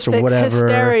barbiturates or whatever.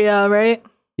 Hysteria, right?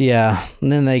 Yeah.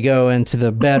 And then they go into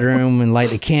the bedroom and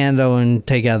light a candle and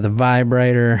take out the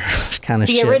vibrator. Kind of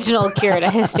The shit. original cure to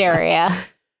hysteria.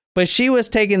 But she was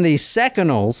taking these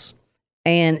Seconals,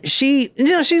 and she's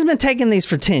been taking these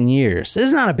for 10 years.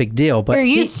 It's not a big deal, but You're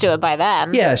used to it by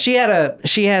then. yeah, she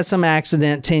had some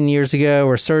accident 10 years ago,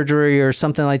 or surgery or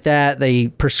something like that. They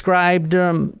prescribed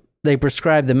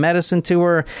the medicine to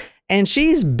her, and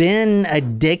she's been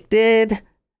addicted,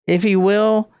 if you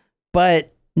will,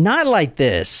 but not like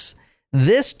this.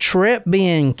 This trip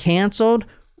being canceled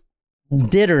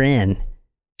did her in.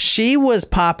 She was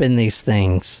popping these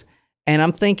things, and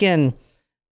I'm thinking,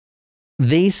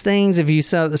 these things, if you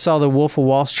saw the Wolf of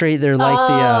Wall Street, they're like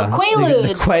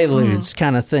the Quaaludes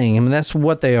kind of thing. I mean, that's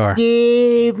what they are.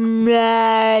 Deep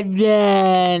Madden.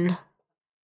 It's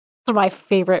one of my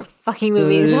favorite fucking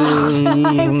movies. You still haven't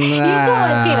seen it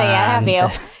yet, have you?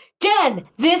 Jen,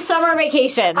 this summer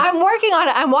vacation. I'm working on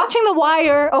it. I'm watching The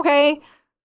Wire, okay?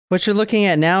 What you're looking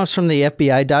at now is from the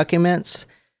FBI documents.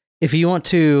 If you want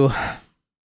to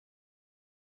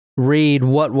read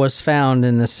what was found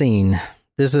in the scene,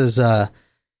 this is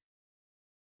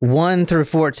 1 through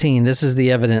 14. This is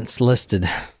the evidence listed.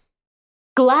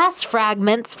 Glass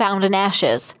fragments found in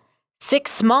ashes.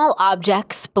 6 small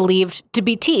objects believed to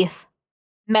be teeth.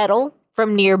 Metal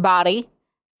from near body.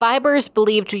 Fibers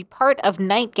believed to be part of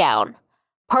nightgown.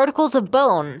 Particles of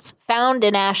bones found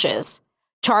in ashes.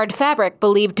 Charred fabric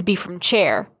believed to be from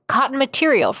chair. Cotton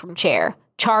material from chair.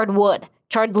 Charred wood.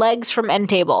 Charred legs from end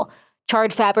table.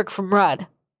 Charred fabric from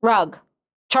rug.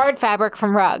 Charred fabric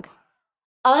from rug.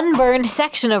 Unburned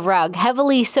section of rug,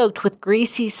 heavily soaked with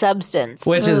greasy substance.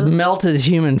 Which is melted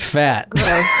human fat.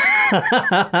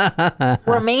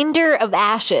 Remainder of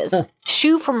ashes.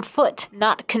 Shoe from foot,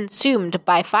 not consumed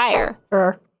by fire.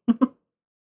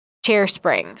 Chair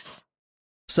springs.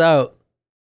 So,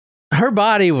 her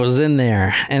body was in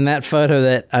there, and that photo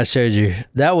that I showed you,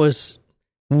 that was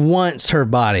once her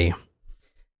body.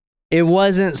 It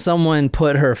wasn't someone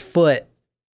put her foot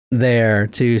there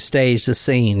to stage the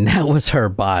scene. That was her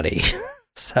body.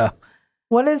 So,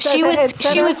 what is that?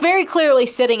 She was very clearly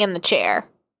sitting in the chair.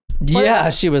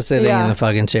 Yeah, she was sitting in the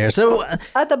fucking chair. So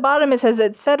at the bottom it says,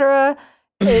 etc.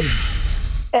 It's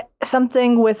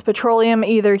something with petroleum,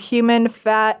 either human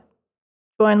fat,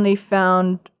 jointly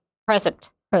found present.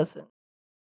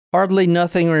 Hardly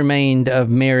nothing remained of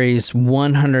Mary's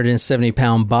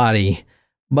 170-pound body,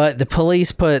 but the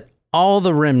police put all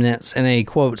the remnants in a,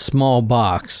 quote, small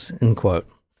box, end quote,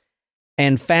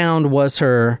 and found was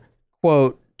her,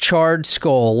 quote, charred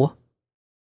skull.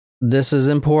 This is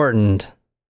important.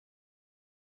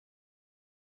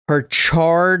 Her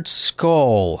charred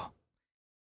skull,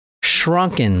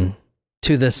 shrunken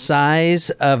to the size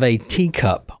of a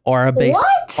teacup or a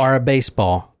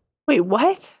baseball. Wait,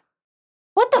 what?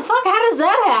 What the fuck? How does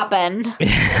that happen?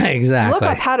 Exactly. Look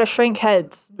up how to shrink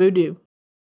heads. Voodoo.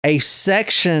 A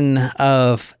section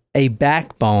of a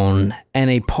backbone and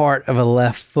a part of a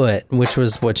left foot, which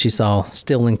was what she saw,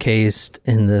 still encased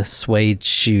in the suede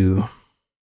shoe.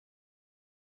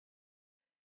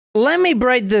 Let me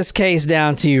break this case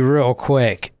down to you real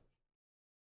quick.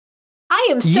 I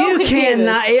am so confused.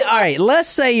 All right, let's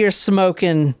say you're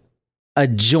smoking a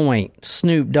joint,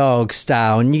 Snoop Dogg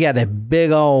style, and you got a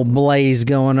big old blaze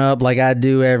going up like I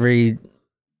do every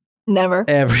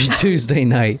Tuesday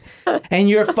night. And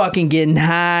you're fucking getting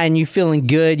high and you feeling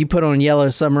good. You put on Yellow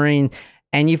Submarine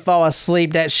and you fall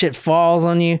asleep. That shit falls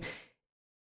on you.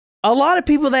 A lot of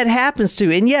people that happens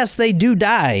to, and yes, they do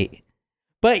die.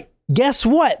 But guess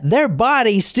what? Their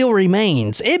body still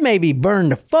remains. It may be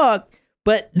burned to fuck,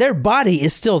 but their body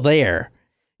is still there.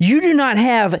 You do not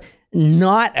have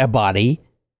not a body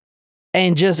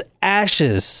and just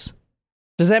ashes.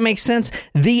 Does that make sense?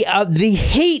 The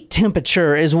heat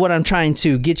temperature is what I'm trying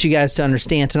to get you guys to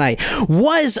understand tonight.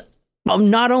 Was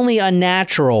not only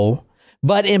unnatural,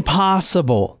 but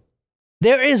impossible.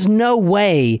 There is no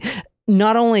way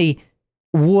not only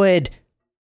would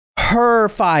her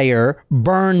fire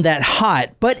burn that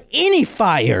hot, but any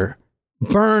fire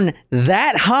burn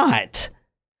that hot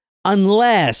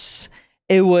unless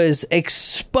it was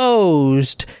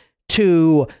exposed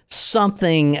to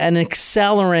something, an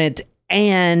accelerant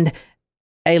and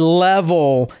a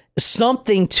level,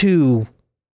 something to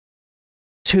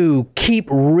keep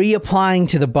reapplying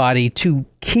to the body to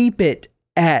keep it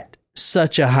at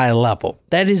such a high level.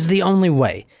 That is the only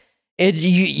way.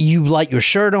 You light your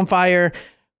shirt on fire,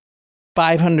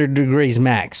 500 degrees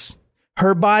max.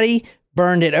 Her body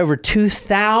burned at over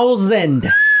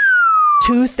 2,000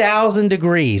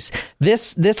 degrees.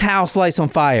 This house lights on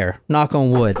fire. Knock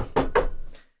on wood.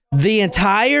 The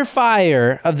entire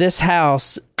fire of this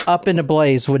house up in a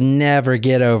blaze would never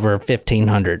get over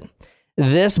 1,500.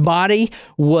 This body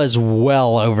was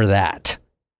well over that.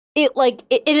 It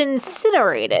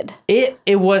incinerated.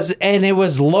 It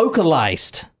was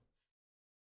localized.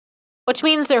 Which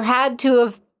means there had to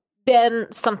have been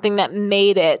something that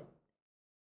made it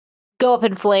go up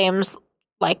in flames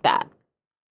like that.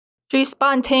 She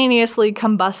spontaneously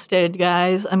combusted,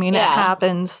 guys. I mean, It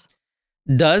happens.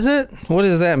 Does it? What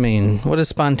does that mean? What is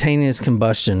spontaneous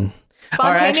combustion? Or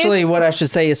actually, what I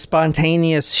should say is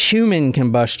spontaneous human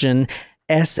combustion,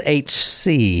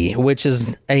 SHC, which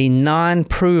is a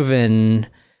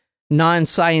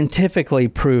non-scientifically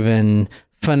proven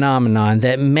phenomenon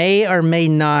that may or may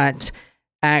not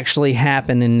actually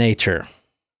happen in nature.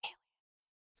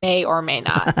 May or may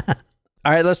not.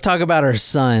 All right, let's talk about her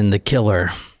son, the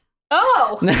killer.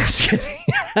 Oh! No, just kidding.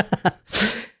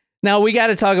 Now, we got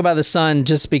to talk about the son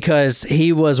just because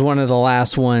he was one of the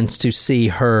last ones to see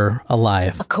her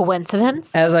alive. A coincidence?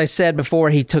 As I said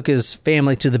before, he took his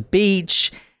family to the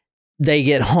beach. They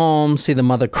get home, see the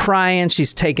mother crying.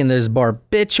 She's taking those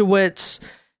barbiturates.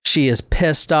 She is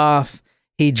pissed off.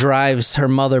 He drives her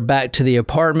mother back to the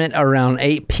apartment around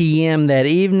 8 p.m. that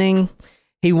evening.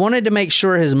 He wanted to make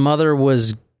sure his mother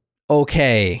was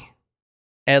okay,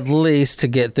 at least to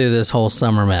get through this whole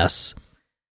summer mess.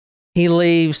 He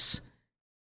leaves.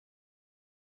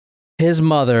 His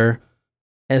mother,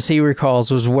 as he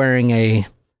recalls, was wearing a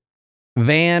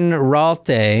Van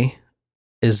Raalte,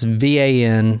 is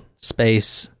VAN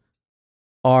space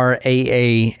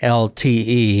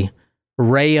RAALTE,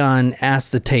 rayon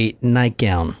acetate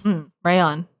nightgown.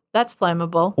 Rayon. That's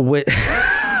flammable.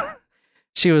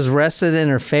 She was rested in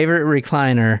her favorite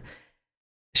recliner.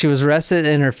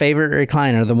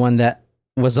 The one that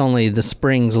was only the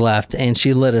springs left, and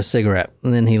she lit a cigarette,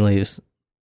 and then he leaves.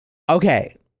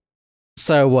 Okay.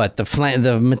 So what?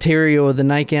 The material of the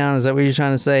nightgown, is that what you're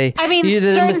trying to say? I mean,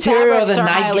 certain fabrics are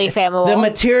highly flammable. The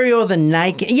material of the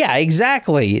nightgown, yeah,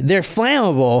 exactly. They're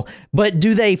flammable, but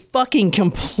do they fucking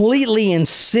completely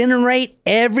incinerate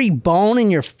every bone in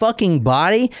your fucking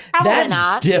body? Probably That's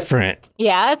not. different.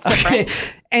 Yeah, that's different.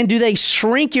 Okay. And do they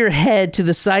shrink your head to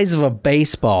the size of a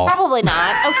baseball? Probably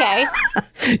not. Okay.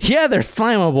 Yeah, they're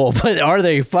flammable, but are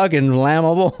they fucking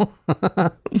flammable?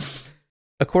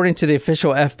 According to the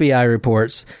official FBI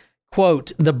reports,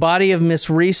 quote, the body of Miss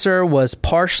Reeser was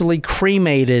partially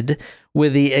cremated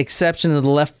with the exception of the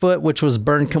left foot, which was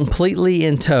burned completely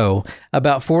in tow,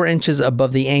 about 4 inches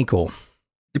above the ankle.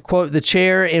 Quote, the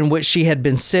chair in which she had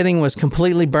been sitting was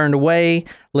completely burned away,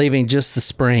 leaving just the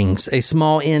springs. A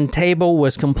small end table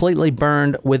was completely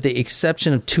burned with the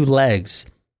exception of 2 legs.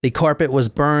 The carpet was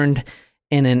burned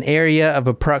in an area of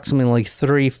approximately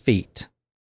 3 feet.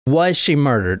 Was she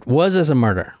murdered? Was this a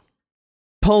murder?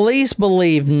 Police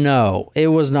believe no, it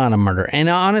was not a murder. And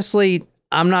honestly,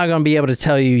 I'm not going to be able to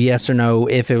tell you yes or no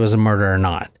if it was a murder or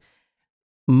not.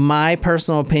 My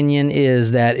personal opinion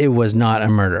is that it was not a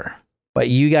murder. But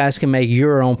you guys can make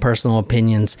your own personal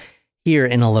opinions here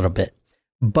in a little bit.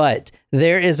 But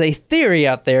there is a theory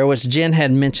out there, which Jen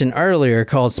had mentioned earlier,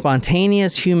 called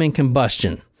spontaneous human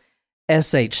combustion,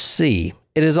 SHC.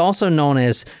 It is also known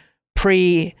as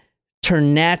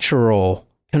preternatural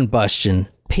combustion,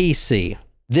 PC.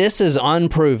 This is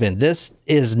unproven. This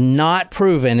is not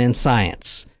proven in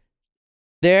science.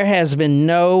 There has been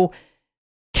no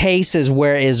cases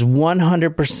where it is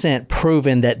 100%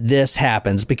 proven that this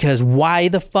happens, because why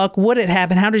the fuck would it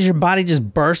happen? How does your body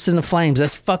just burst into flames?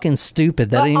 That's fucking stupid.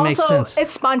 That doesn't make sense.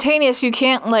 It's spontaneous. You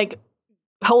can't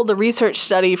hold a research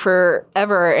study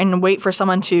forever and wait for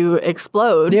someone to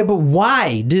explode. Yeah, but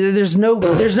why? There's no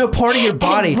part of your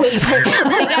body.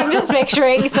 I'm just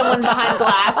picturing someone behind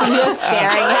glass and just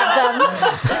staring at them.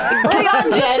 Come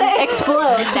on, Jen,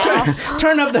 explode now.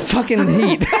 Turn up the fucking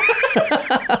heat.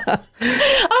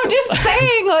 I'm just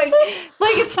saying,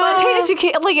 it's spontaneous. You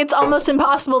can't, it's almost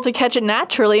impossible to catch it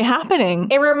naturally happening.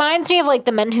 It reminds me of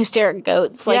the men who stare at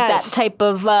goats, Yes. that type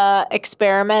of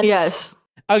experiment. Yes.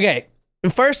 Okay.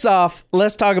 First off,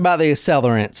 let's talk about the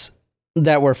accelerants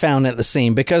that were found at the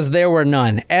scene, because there were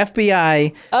none.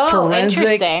 FBI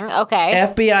interesting.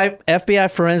 Okay.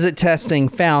 FBI forensic testing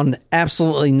found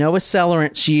absolutely no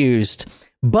accelerants used,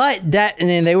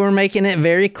 and they were making it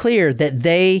very clear that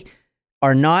they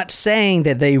are not saying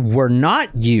that they were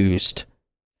not used,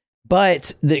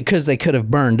 but because they could have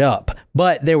burned up,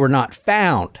 but they were not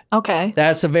found. Okay.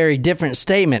 That's a very different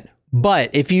statement. But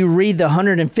if you read the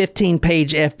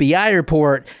 115-page FBI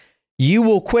report, you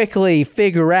will quickly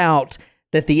figure out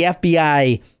that the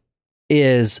FBI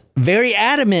is very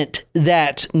adamant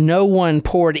that no one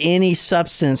poured any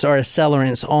substance or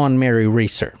accelerants on Mary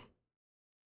Reeser.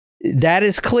 That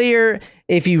is clear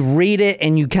if you read it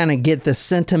and you kind of get the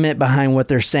sentiment behind what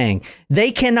they're saying.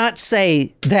 They cannot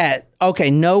say that, okay,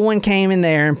 no one came in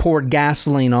there and poured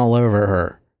gasoline all over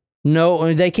her.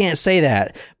 No, they can't say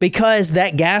that, because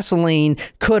that gasoline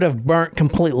could have burnt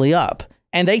completely up.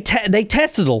 And they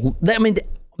tested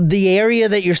the area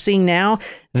that you're seeing now,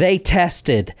 they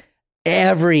tested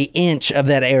every inch of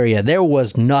that area. There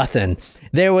was nothing.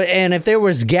 And if there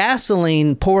was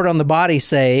gasoline poured on the body,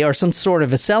 say, or some sort of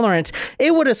accelerant,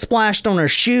 it would have splashed on her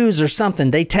shoes or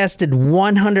something. They tested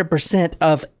 100%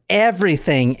 of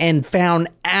everything and found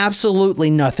absolutely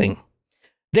nothing.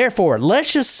 Therefore,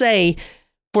 let's just say,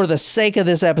 for the sake of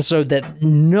this episode, that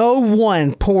no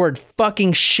one poured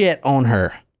fucking shit on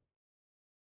her.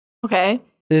 Okay.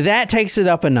 That takes it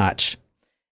up a notch.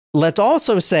 Let's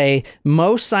also say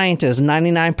most scientists,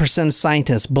 99% of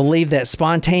scientists, believe that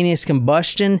spontaneous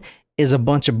combustion is a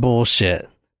bunch of bullshit,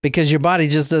 because your body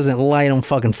just doesn't light on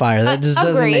fucking fire. That just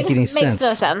doesn't make any sense. Makes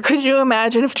no sense. Could you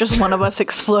imagine if just one of us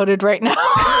exploded right now?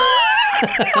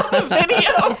 The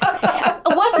video.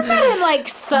 Wasn't that in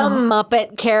some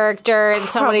Muppet character and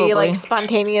somebody Probably.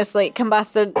 spontaneously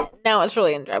combusted? Now it's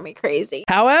really driving me crazy.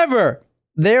 However,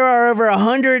 there are over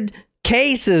 100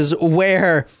 cases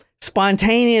where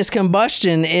spontaneous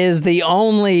combustion is the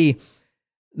only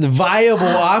viable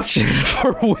option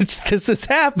for which this has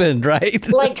happened, right?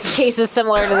 Cases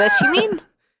similar to this, you mean?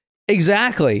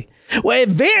 Exactly. Well,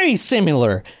 very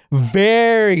similar.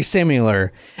 Very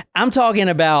similar. I'm talking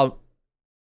about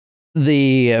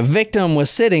the victim was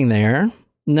sitting there,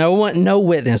 no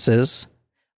witnesses.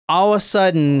 All of a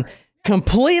sudden,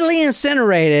 completely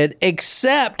incinerated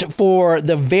except for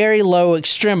the very low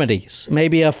extremities,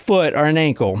 maybe a foot or an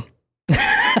ankle.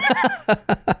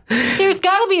 There's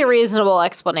got to be a reasonable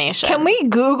explanation. Can we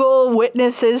Google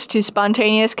witnesses to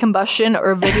spontaneous combustion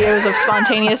or videos of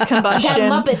spontaneous That combustion?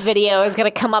 Muppet video is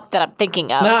going to come up that I'm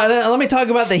thinking of. No, let me talk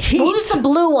about the heat. Who's the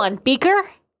blue one? Beaker?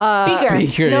 Beaker.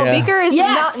 Beaker, No, yeah. Beaker is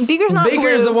Yes. not. Beaker's not Beaker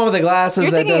is blue. the one with the glasses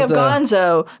You're that thinking does of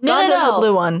Gonzo. No, Gonzo's the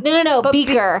blue one. No, But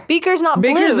Beaker. Beaker's not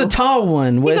blue. Beaker's the tall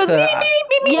one with He goes, the. "Meep, meep,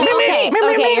 meep, meep, Yeah, meep,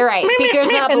 meep, okay, you're right.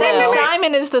 Beaker's not And blue. then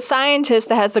Simon is the scientist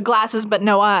that has the glasses but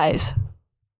no eyes.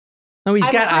 No, he's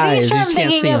got I'm pretty eyes. sure You I'm just can't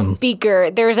thinking see of him.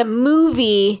 Beaker. There's a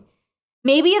movie.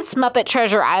 Maybe it's Muppet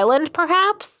Treasure Island,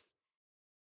 perhaps?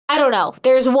 I don't know.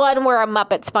 There's one where a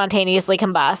Muppet spontaneously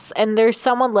combusts, and there's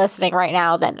someone listening right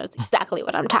now that knows exactly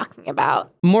what I'm talking about.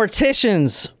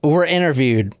 Morticians were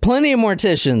interviewed. Plenty of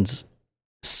morticians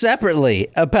separately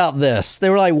about this. They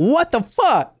were like, what the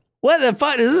fuck? What the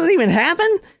fuck? Does this even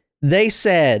happen? They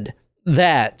said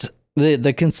that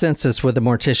the consensus with the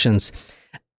morticians,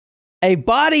 a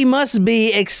body must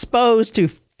be exposed to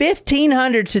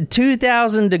 1,500 to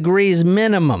 2,000 degrees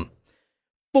minimum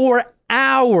for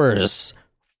hours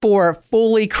for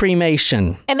fully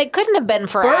cremation. And it couldn't have been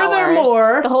for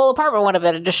Furthermore- hours. The whole apartment would have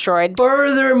been destroyed.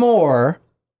 Furthermore,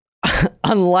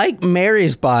 unlike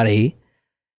Mary's body,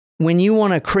 when you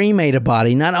want to cremate a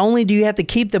body, not only do you have to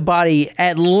keep the body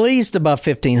at least above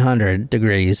 1,500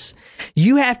 degrees,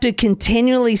 you have to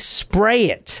continually spray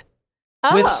it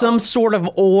with some sort of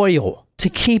oil to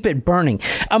keep it burning.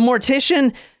 A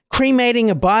mortician cremating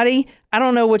a body, I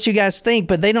don't know what you guys think,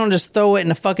 but they don't just throw it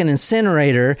in a fucking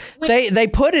incinerator. They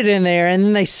put it in there and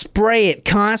then they spray it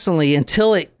constantly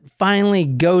until it finally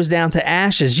goes down to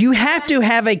ashes. You have to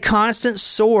have a constant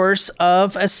source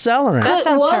of accelerant. That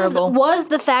sounds terrible. Was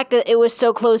the fact that it was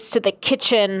so close to the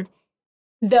kitchen,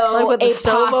 though, Like with the a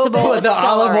stove possible open? With the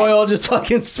olive accelerant? oil just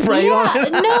fucking sprayed on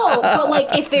it. No, but like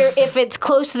if it's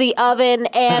close to the oven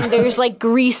and there's like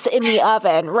grease in the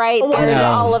oven, right? There's No,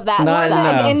 all of that not-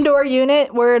 stuff. no. An indoor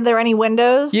unit, were there any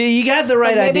windows? You got the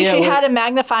right Maybe idea. she had a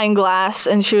magnifying glass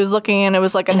and she was looking and it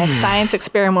was like a science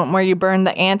experiment where you burn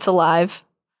the ants alive.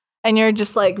 And you're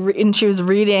just like, and she was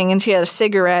reading and she had a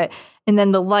cigarette and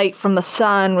then the light from the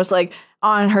sun was like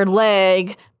on her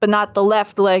leg, but not the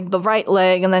left leg, the right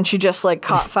leg. And then she just like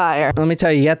caught fire. Let me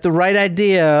tell you, you got the right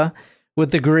idea with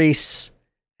the grease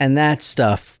and that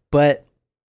stuff, but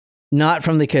not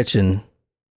from the kitchen.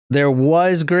 There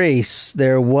was grease.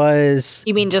 There was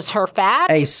You mean just her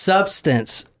fat? a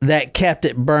substance that kept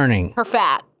it burning. Her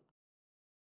fat.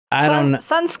 I don't know.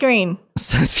 Sunscreen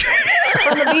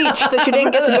from the beach that she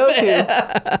didn't get to go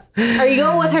to. Are you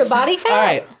going with her body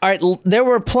fat? All right. There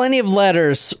were plenty of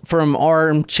letters from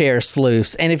armchair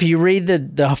sleuths, and if you read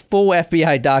the full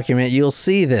FBI document, you'll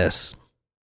see this.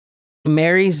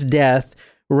 Mary's death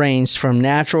ranged from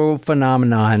natural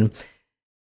phenomenon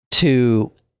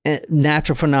to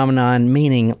natural phenomenon,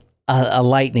 meaning a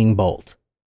lightning bolt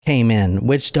came in,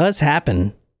 which does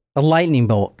happen. A lightning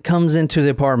bolt comes into the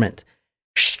apartment,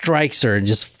 strikes her, and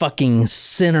just fucking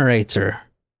incinerates her.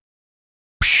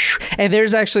 And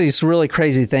there's actually this really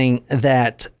crazy thing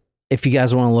that, if you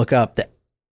guys want to look up, that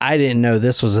I didn't know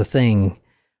this was a thing,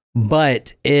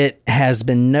 but it has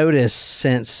been noticed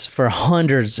since for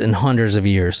hundreds and hundreds of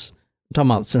years. I'm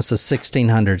talking about since the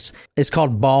 1600s. It's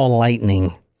called ball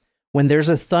lightning. When there's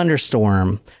a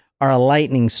thunderstorm or a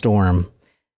lightning storm,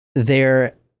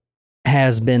 there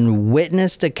has been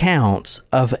witnessed accounts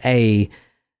of a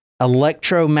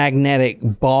electromagnetic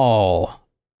ball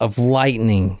of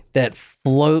lightning that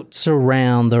floats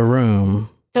around the room.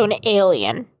 So an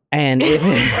alien. And it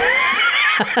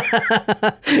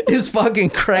is fucking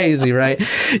crazy, right?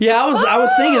 Yeah, I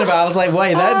was thinking about it. I was like,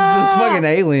 wait, that's fucking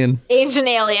alien. Ancient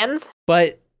aliens.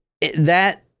 But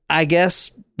that, I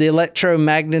guess, the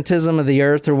electromagnetism of the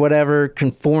earth or whatever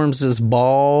conforms this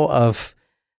ball of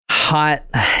hot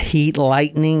heat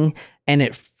lightning and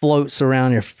it floats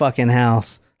around your fucking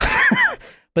house.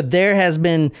 But there has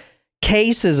been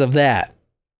cases of that.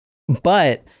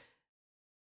 But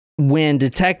when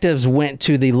detectives went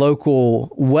to the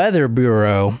local weather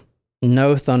bureau,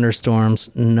 no thunderstorms,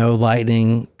 no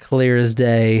lightning, clear as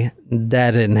day.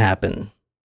 That didn't happen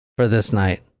for this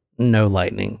night. No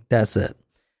lightning. That's it.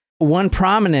 One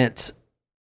prominent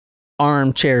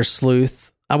armchair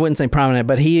sleuth, I wouldn't say prominent,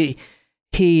 but he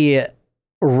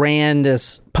ran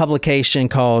this publication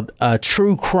called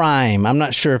True Crime. I'm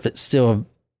not sure if it's still,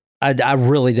 I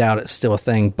really doubt it's still a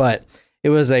thing, but it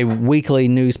was a weekly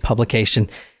news publication.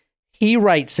 He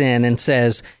writes in and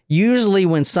says, usually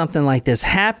when something like this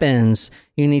happens,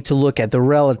 you need to look at the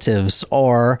relatives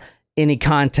or any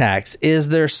contacts. Is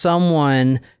there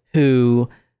someone who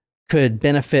could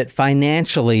benefit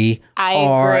financially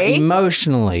or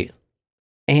emotionally.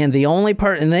 And the only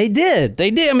part, and they did.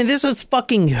 I mean, this is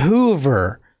fucking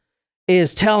Hoover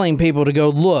is telling people to go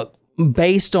look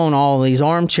based on all these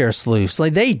armchair sleuths.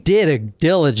 Like, they did a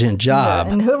diligent job.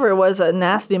 Yeah, and Hoover was a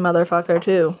nasty motherfucker,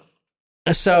 too.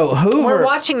 So Hoover, we're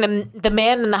watching the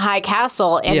Man in the High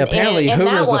Castle, and apparently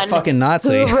Hoover's a fucking Nazi.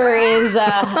 Hoover is,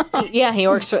 he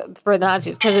works for the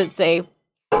Nazis because it's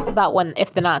about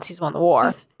if the Nazis won the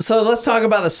war. So let's talk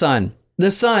about the son.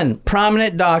 The son,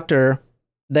 prominent doctor.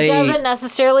 He doesn't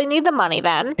necessarily need the money.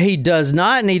 Then he does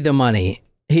not need the money.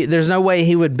 There's no way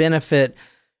he would benefit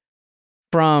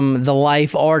from the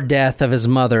life or death of his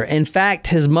mother. In fact,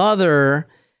 his mother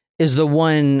is the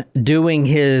one doing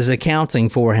his accounting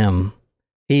for him.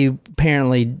 He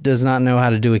apparently does not know how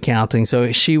to do accounting,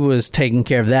 so she was taking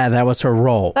care of that. That was her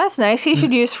role. That's nice. He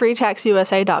should use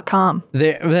freetaxusa.com.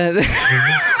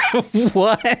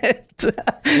 What?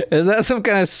 Is that some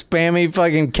kind of spammy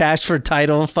fucking cash for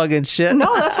title fucking shit?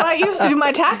 No, that's what I used to do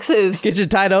my taxes. Get your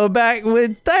title back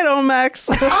with Title Max.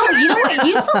 Oh, you know what?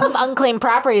 You still have unclaimed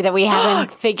property that we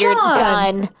haven't figured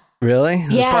done. Really?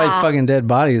 There's probably fucking dead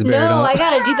bodies buried on it. I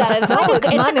gotta do that. It's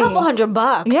like it's a couple $100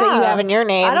 that you have in your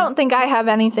name. I don't think I have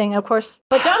anything, of course.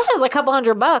 But John has a couple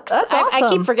 $100. That's awesome. I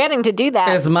keep forgetting to do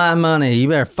that. It's my money. You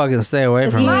better fucking stay away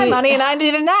from It's me. my money and I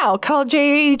need it now. Call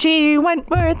J.G.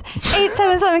 Wentworth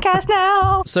 877 cash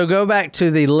now. So go back to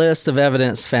the list of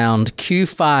evidence found.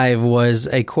 Q5 was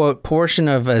a, quote, portion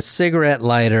of a cigarette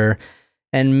lighter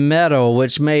and metal,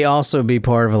 which may also be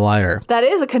part of a lighter. That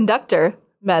is a conductor.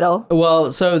 Metal. Well,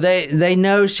 so they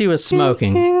know she was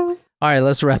smoking. All right,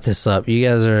 let's wrap this up. You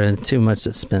guys are in too much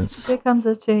suspense. Here comes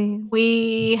the chain.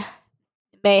 We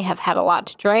may have had a lot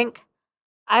to drink.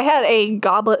 I had a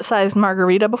goblet-sized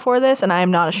margarita before this, and I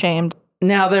am not ashamed.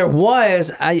 Now, there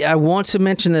was, I want to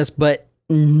mention this, but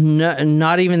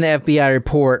not even the FBI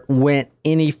report went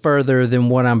any further than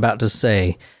what I'm about to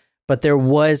say. But there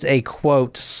was a,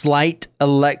 quote, slight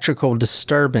electrical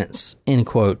disturbance, end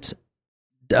quote,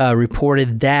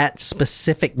 reported that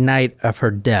specific night of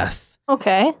her death.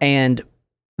 Okay. And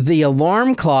the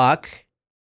alarm clock,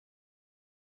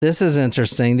 this is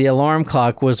interesting. The alarm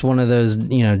clock was one of those,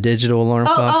 digital alarm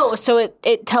clocks. Oh, so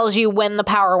it tells you when the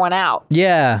power went out.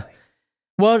 Yeah.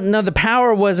 Well, no, the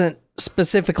power wasn't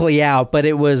specifically out, but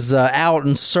it was out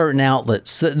in certain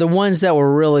outlets. The ones that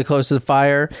were really close to the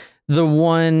fire, the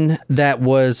one that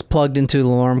was plugged into the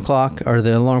alarm clock, or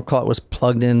the alarm clock was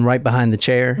plugged in right behind the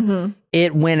chair,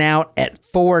 it went out at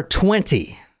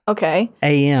 4:20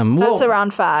 a.m. That's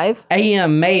around 5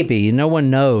 a.m. maybe. No one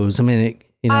knows. I mean,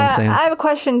 you know what I'm saying? I have a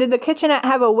question. Did the kitchenette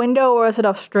have a window, or was it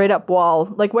a straight up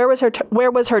wall? Like, where was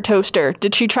her toaster?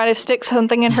 Did she try to stick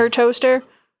something in her toaster?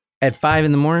 At 5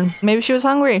 in the morning? Maybe she was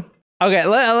hungry. Okay,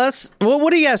 let's. What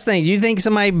do you guys think? Do you think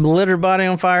somebody lit her body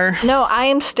on fire? No, I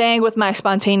am staying with my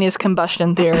spontaneous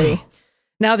combustion theory.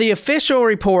 Now, the official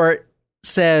report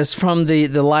says from the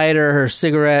lighter, her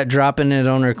cigarette, dropping it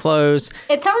on her clothes.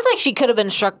 It sounds like she could have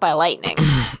been struck by lightning.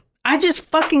 I just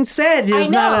fucking said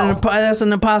it's that's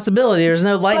an impossibility. There's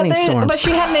no lightning storms. But she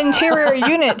had an interior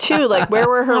unit too. Like, where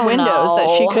were her windows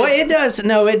that she could? Well, it does.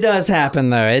 No, it does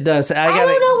happen though. It does. I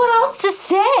don't know what else to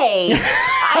say.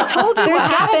 I told you there's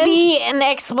got to be an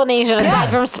explanation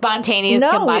aside from spontaneous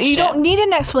combustion. No, you don't need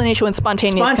an explanation with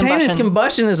spontaneous combustion. Spontaneous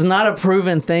combustion is not a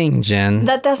proven thing, Jen.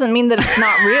 That doesn't mean that it's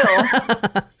not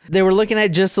real. They were looking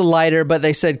at just the lighter, but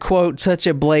they said, quote, such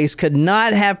a blaze could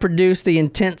not have produced the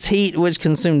intense heat which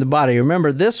consumed the body.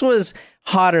 Remember, this was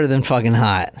hotter than fucking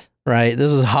hot, right?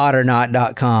 This is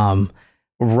hotornot.com.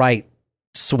 Right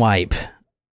swipe.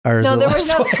 No, there was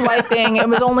no swiping. It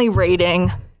was only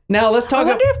rating. Now, let's talk. I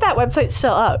wonder if that website's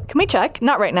still up. Can we check?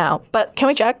 Not right now, but can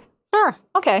we check? Sure.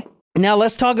 Okay. Now,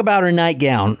 let's talk about her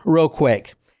nightgown real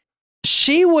quick.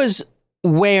 She was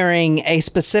wearing a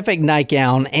specific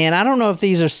nightgown, and I don't know if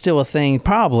these are still a thing,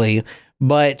 probably,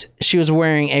 but she was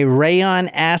wearing a rayon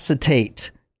acetate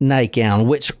nightgown,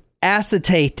 which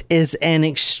acetate is an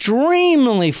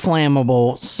extremely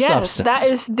flammable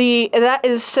substance. That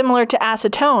is similar to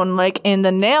acetone, like in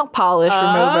the nail polish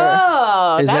remover.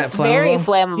 Oh, that's very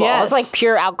flammable. Yes. It's like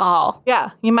pure alcohol. Yeah,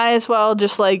 you might as well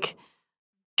just like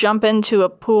jump into a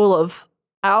pool of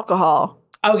alcohol.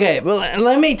 Okay, well,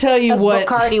 let me tell you what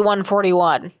Bacardi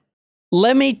 141.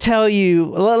 Let me tell you.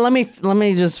 Let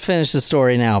me just finish the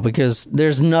story now, because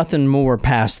there's nothing more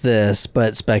past this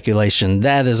but speculation.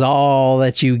 That is all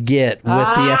that you get with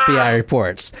the FBI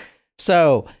reports.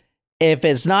 So, if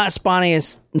it's not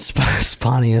spontaneous,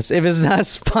 if it's not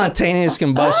spontaneous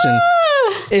combustion,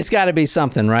 it's got to be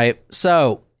something, right?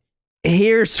 So,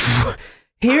 here's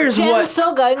Here's Jen's what.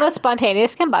 still going with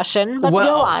spontaneous combustion, but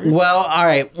go on. Well, all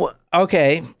right.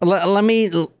 Okay. Let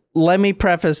me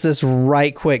preface this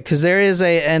right quick, because there is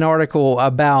a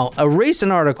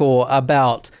recent article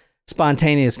about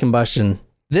spontaneous combustion.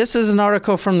 This is an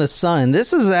article from The Sun.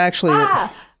 This is actually...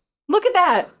 Look at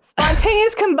that.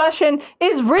 Spontaneous combustion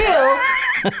is real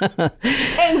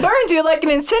and burns you like an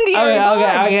incendiary bomb.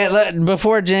 Okay.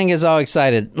 Before Jen gets all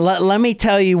excited, let me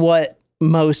tell you what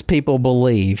most people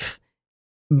believe.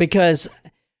 Because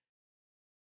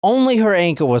only her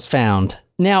ankle was found.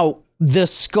 Now, the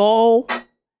skull,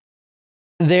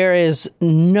 there is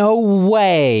no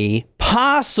way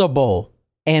possible,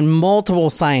 and multiple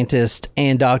scientists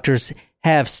and doctors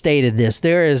have stated this,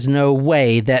 there is no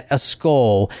way that a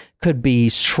skull could be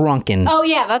shrunken. Oh,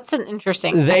 yeah, that's an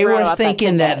interesting... They were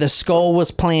thinking that the skull was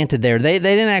planted there. They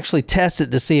didn't actually test it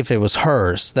to see if it was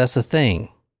hers. That's the thing.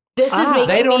 This is making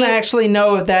They don't actually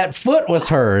know if that foot was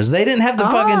hers. They didn't have the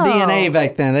fucking DNA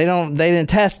back then. They didn't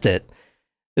test it.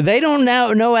 They don't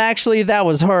know actually if that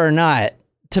was her or not,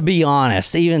 to be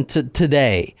honest, even to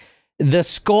today. The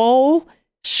skull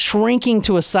shrinking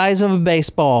to a size of a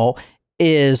baseball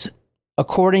is,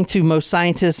 according to most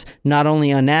scientists, not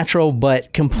only unnatural,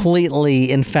 but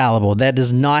completely infallible. That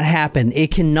does not happen.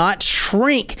 It cannot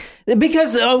shrink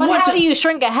because... But how do you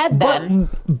shrink a head then?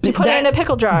 You put it in a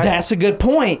pickle jar. That's a good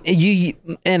point.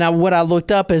 What I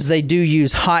looked up is they do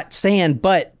use hot sand,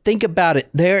 but think about it.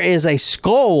 There is a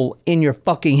skull in your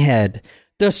fucking head.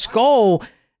 The skull...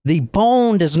 The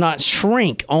bone does not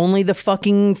shrink, only the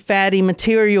fucking fatty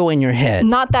material in your head.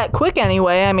 Not that quick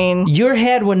anyway, I mean... Your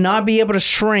head would not be able to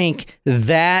shrink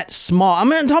that small. I'm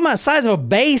talking about the size of a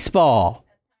baseball.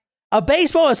 A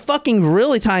baseball is fucking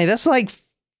really tiny. That's like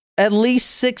at least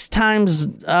 6 times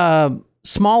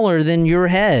smaller than your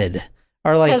head.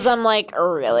 Or like... Because I'm like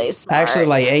really smart. Actually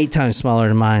like 8 times smaller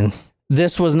than mine.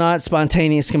 This was not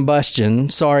spontaneous combustion.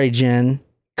 Sorry, Jen.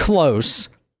 Close.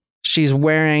 She's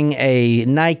wearing a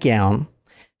nightgown.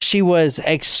 She was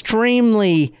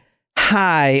extremely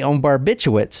high on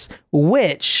barbiturates,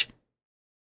 which,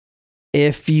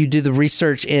 if you do the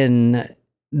research in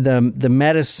the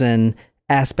medicine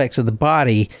aspects of the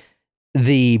body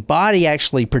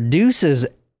actually produces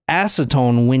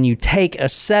acetone when you take a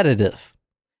sedative.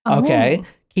 Okay,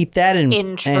 keep that in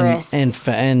and keep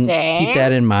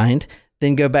that in mind.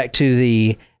 Then go back to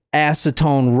the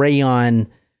acetone rayon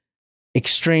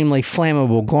extremely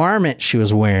flammable garment she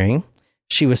was wearing.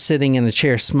 She was sitting in a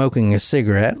chair smoking a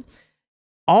cigarette.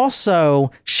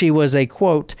 Also, she was a,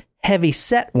 quote,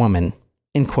 heavy-set woman,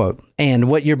 end quote. And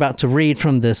what you're about to read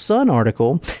from the Sun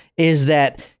article is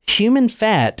that human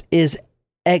fat is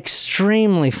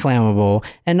extremely flammable.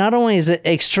 And not only is it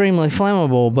extremely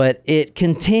flammable, but it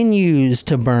continues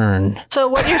to burn. So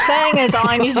what you're saying is all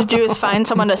I need to do is find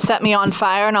someone to set me on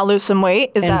fire and I'll lose some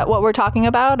weight? Is that what we're talking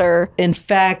about? Or in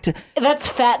fact... That's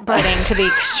fat burning to the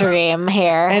extreme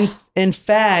here. And in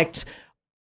fact,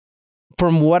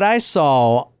 from what I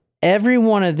saw, every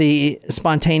one of the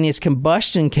spontaneous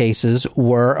combustion cases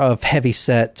were of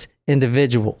heavy-set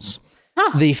individuals.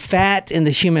 The fat in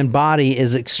the human body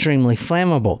is extremely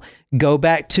flammable. Go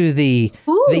back to the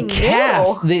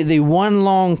calf, the one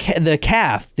long the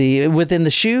calf, within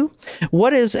the shoe.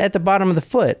 What is at the bottom of the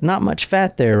foot? Not much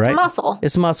fat there, right? It's muscle.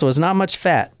 It's muscle. It's not much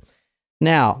fat.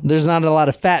 Now, there's not a lot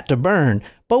of fat to burn,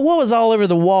 but what was all over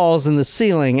the walls and the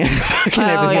ceiling and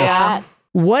everything else?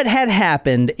 What had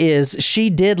happened is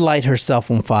she did light herself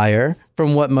on fire,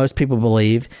 from what most people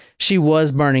believe. She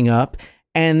was burning up.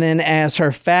 And then as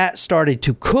her fat started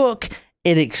to cook,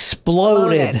 it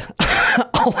exploded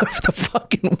all over the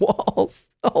fucking walls.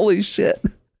 Holy shit.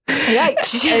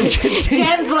 Yikes.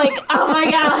 Jen's like, oh my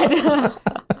God.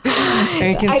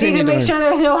 I need to make sure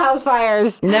there's no house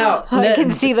fires. Now, I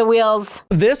can see the wheels.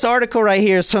 This article right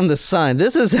here is from The Sun.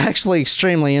 This is actually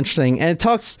extremely interesting. And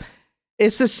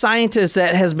it's a scientist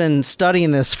that has been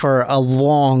studying this for a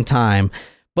long time.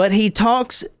 But he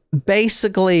talks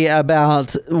basically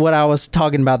about what I was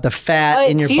talking about, the fat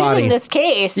in your body. It's using this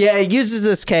case. Yeah, it uses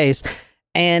this case.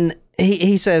 And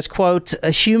he says, quote,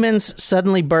 humans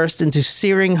suddenly burst into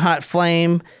searing hot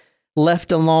flame.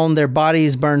 Left alone, their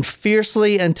bodies burn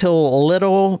fiercely until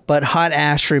little but hot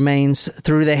ash remains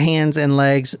through the hands and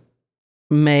legs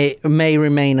may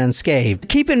remain unscathed.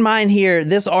 Keep in mind here,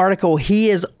 this article, he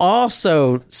is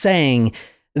also saying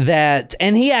that,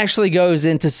 and he actually goes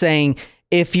into saying,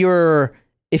 if you're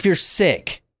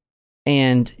sick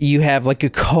and you have like a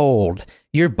cold,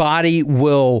 your body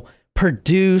will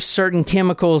produce certain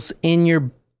chemicals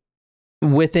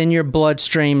within your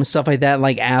bloodstream and stuff like that,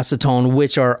 like acetone,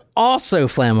 which are also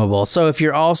flammable. So if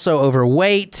you're also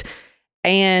overweight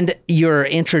and you're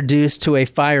introduced to a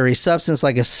fiery substance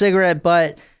like a cigarette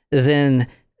butt, then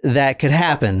that could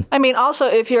happen. I mean, also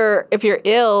if you're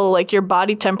ill, like your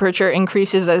body temperature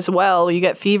increases as well. You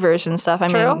get fevers and stuff. I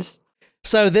mean,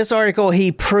 so this article,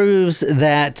 he proves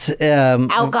that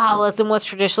alcoholism was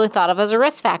traditionally thought of as a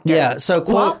risk factor. Yeah. So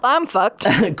quote, well, I'm fucked.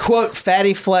 Quote,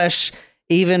 fatty flesh,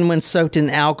 even when soaked in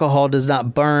alcohol, does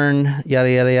not burn, yada,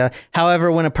 yada, yada.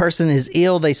 However, when a person is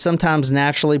ill, they sometimes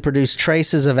naturally produce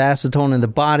traces of acetone in the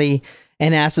body,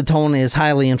 and acetone is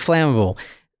highly inflammable.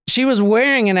 She was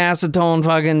wearing an acetone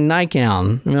fucking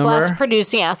nightgown, remember? Plus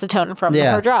producing acetone from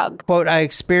her drug. Quote, I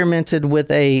experimented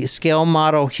with a scale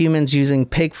model humans using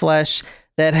pig flesh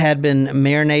that had been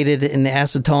marinated in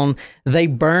acetone. They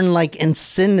burn like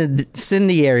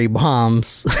incendiary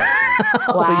bombs. Wow.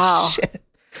 Holy shit.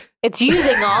 It's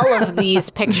using all of these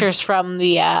pictures from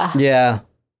the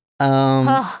from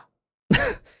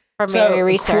Mary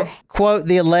Reeser. Quote,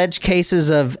 the alleged cases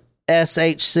of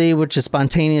SHC, which is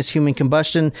spontaneous human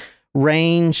combustion,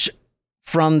 range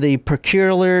from the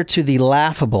peculiar to the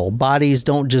laughable. Bodies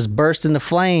don't just burst into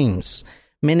flames.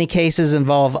 Many cases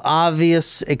involve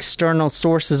obvious external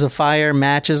sources of fire,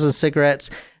 matches and cigarettes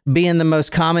being the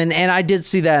most common. And I did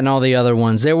see that in all the other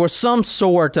ones. There was some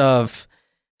sort of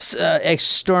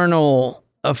external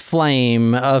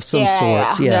flame of some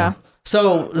sort. Yeah.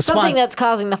 So something that's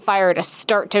causing the fire to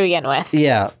start to begin with.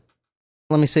 Yeah.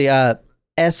 Let me see.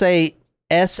 SHC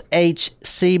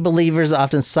believers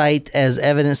often cite as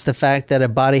evidence the fact that a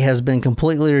body has been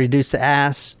completely reduced to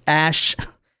ash,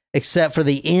 except for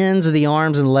the ends of the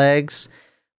arms and legs.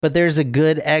 But there's a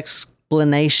good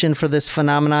explanation for this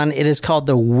phenomenon. It is called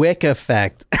the wick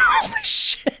effect. Holy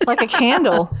shit. Like a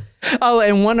candle. Oh,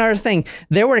 and one other thing.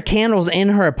 There were candles in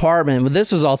her apartment, but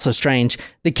this was also strange.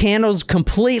 The candles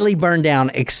completely burned down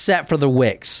except for the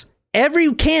wicks.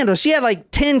 Every candle, she had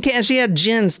like 10 candles. She had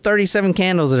Jen's 37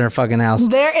 candles in her fucking house.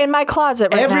 They're in my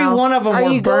closet right now. Every one of them were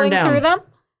burned down. Are you going through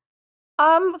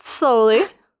them? Slowly.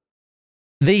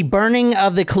 The burning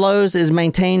of the clothes is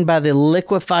maintained by the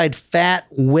liquefied fat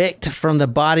wicked from the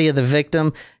body of the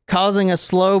victim, causing a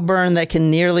slow burn that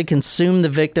can nearly consume the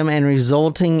victim and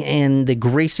resulting in the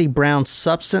greasy brown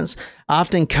substance,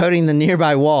 often coating the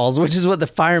nearby walls, which is what the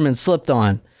firemen slipped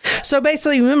on. So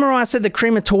basically, remember when I said the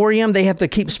crematorium, they have to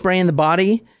keep spraying the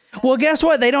body? Well, guess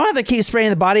what? They don't have to keep spraying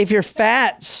the body. If your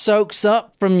fat soaks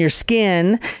up from your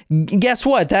skin, guess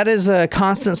what? That is a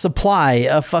constant supply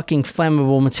of fucking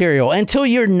flammable material until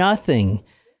you're nothing.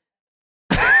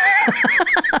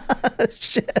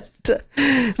 Shit.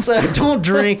 So don't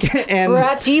drink and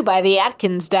brought to you by the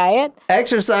Atkins diet.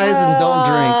 Exercise and don't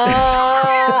drink.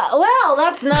 Well,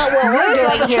 that's not what we're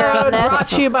doing here on this. Brought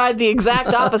to you by the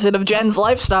exact opposite of Jen's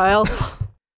lifestyle.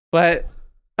 But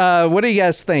what do you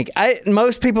guys think?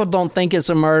 Most people don't think it's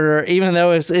a murder, even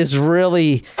though it's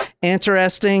really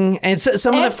interesting. And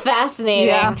it's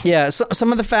fascinating. Yeah.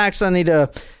 Some of the facts I need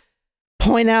to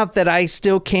point out that I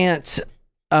still can't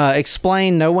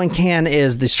explain. No one can,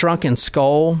 is the shrunken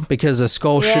skull, because a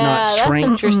skull should not shrink.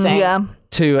 That's interesting. Yeah.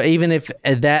 To even if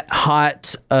at that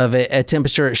hot of a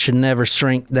temperature, it should never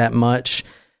shrink that much.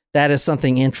 That is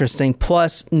something interesting.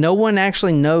 Plus, no one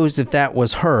actually knows if that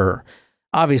was her.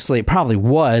 Obviously, it probably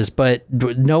was, but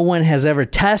no one has ever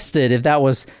tested if that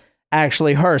was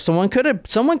actually her. Someone could have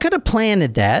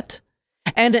planted that.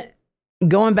 And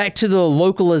going back to the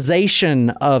localization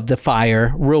of the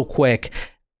fire, real quick,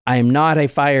 I am not a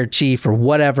fire chief or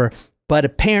whatever, but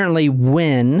apparently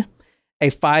when a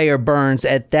fire burns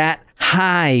at that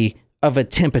high of a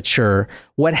temperature,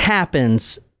 what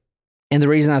happens, and the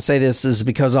reason I say this is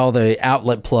because all the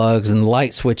outlet plugs and the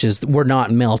light switches were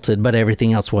not melted, but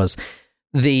everything else was.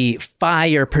 The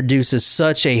fire produces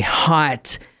such a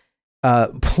hot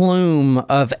plume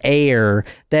of air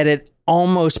that it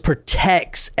almost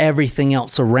protects everything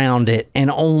else around it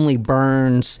and only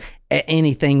burns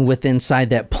anything with inside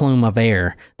that plume of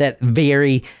air, that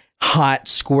very hot,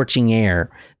 scorching air.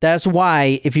 That's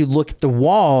why if you look at the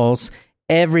walls,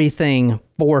 everything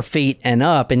 4 feet and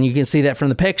up, and you can see that from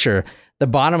the picture, the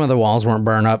bottom of the walls weren't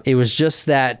burned up. It was just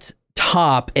that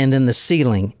top and then the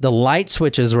ceiling. The light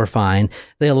switches were fine.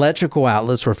 The electrical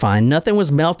outlets were fine. Nothing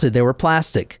was melted. They were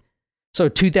plastic. So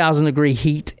 2,000 degree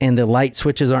heat and the light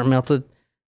switches aren't melted.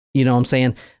 You know what I'm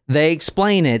saying? They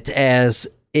explain it as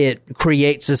it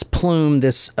creates this plume,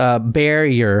 this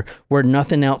barrier where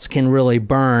nothing else can really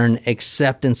burn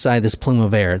except inside this plume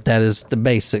of air. That is the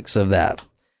basics of that.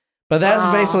 But that's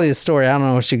basically the story. I don't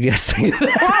know what you guys think of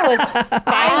that. That was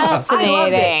fascinating. I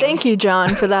loved it. Thank you,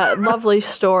 John, for that lovely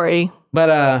story.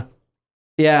 But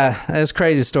yeah, that's a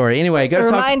crazy story. Anyway, go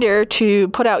reminder to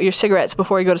put out your cigarettes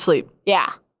before you go to sleep.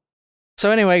 Yeah. So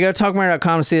anyway, go to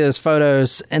talkmurder.com to see those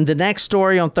photos. And the next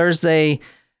story on Thursday,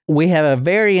 we have a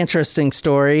very interesting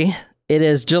story. It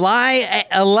is July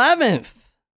 11th.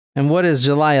 And what is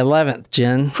July 11th,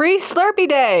 Jen? Free Slurpee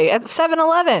Day at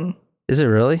 7-Eleven. Is it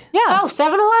really? Yeah. Oh,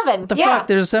 7-Eleven. The fuck?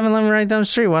 There's a 7-Eleven right down the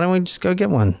street. Why don't we just go get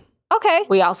one? Okay.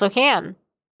 We also can.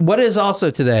 What is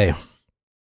also today?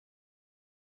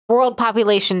 World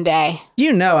Population Day.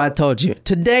 You know I told you.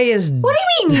 Today is... What do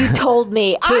you mean you told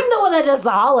me? I'm the one that does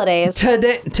the holidays.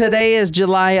 Today is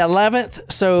July 11th,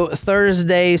 so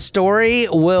Thursday's story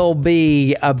will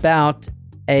be about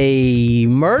a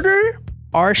murder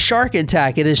or shark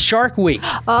attack. It is Shark Week.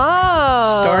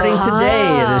 Oh. Starting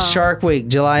today, it is Shark Week,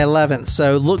 July 11th.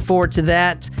 So look forward to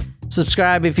that.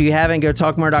 Subscribe if you haven't. Go to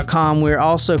talkmurder.com. We're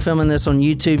also filming this on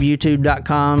YouTube,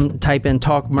 youtube.com. Type in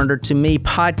Talk Murder to Me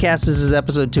podcast. This is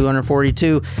episode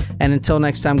 242. And until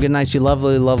next time, good night, you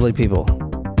lovely, lovely people.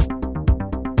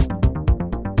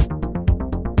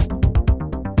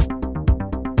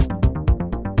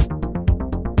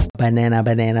 Banana,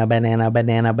 banana, banana,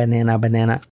 banana, banana,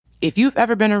 banana. If you've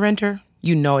ever been a renter,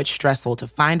 you know it's stressful to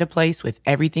find a place with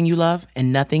everything you love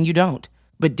and nothing you don't.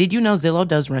 But did you know Zillow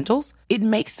does rentals? It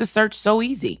makes the search so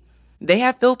easy. They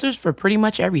have filters for pretty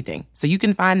much everything, so you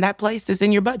can find that place that's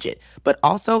in your budget, but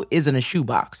also isn't a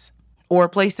shoebox. Or a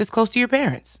place that's close to your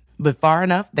parents, but far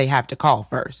enough they have to call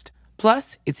first.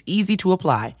 Plus, it's easy to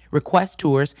apply, request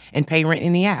tours, and pay rent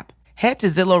in the app. Head to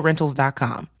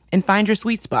ZillowRentals.com and find your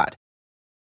sweet spot.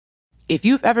 If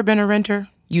you've ever been a renter,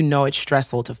 you know it's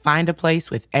stressful to find a place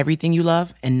with everything you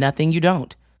love and nothing you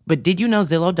don't. But did you know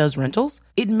Zillow does rentals?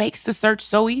 It makes the search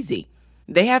so easy.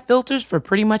 They have filters for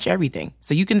pretty much everything,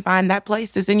 so you can find that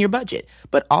place that's in your budget,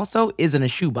 but also isn't a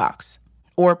shoebox.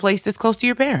 Or a place that's close to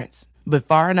your parents, but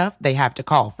far enough they have to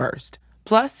call first.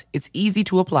 Plus, it's easy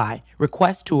to apply,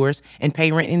 request tours, and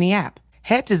pay rent in the app.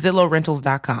 Head to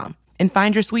ZillowRentals.com and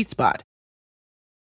find your sweet spot.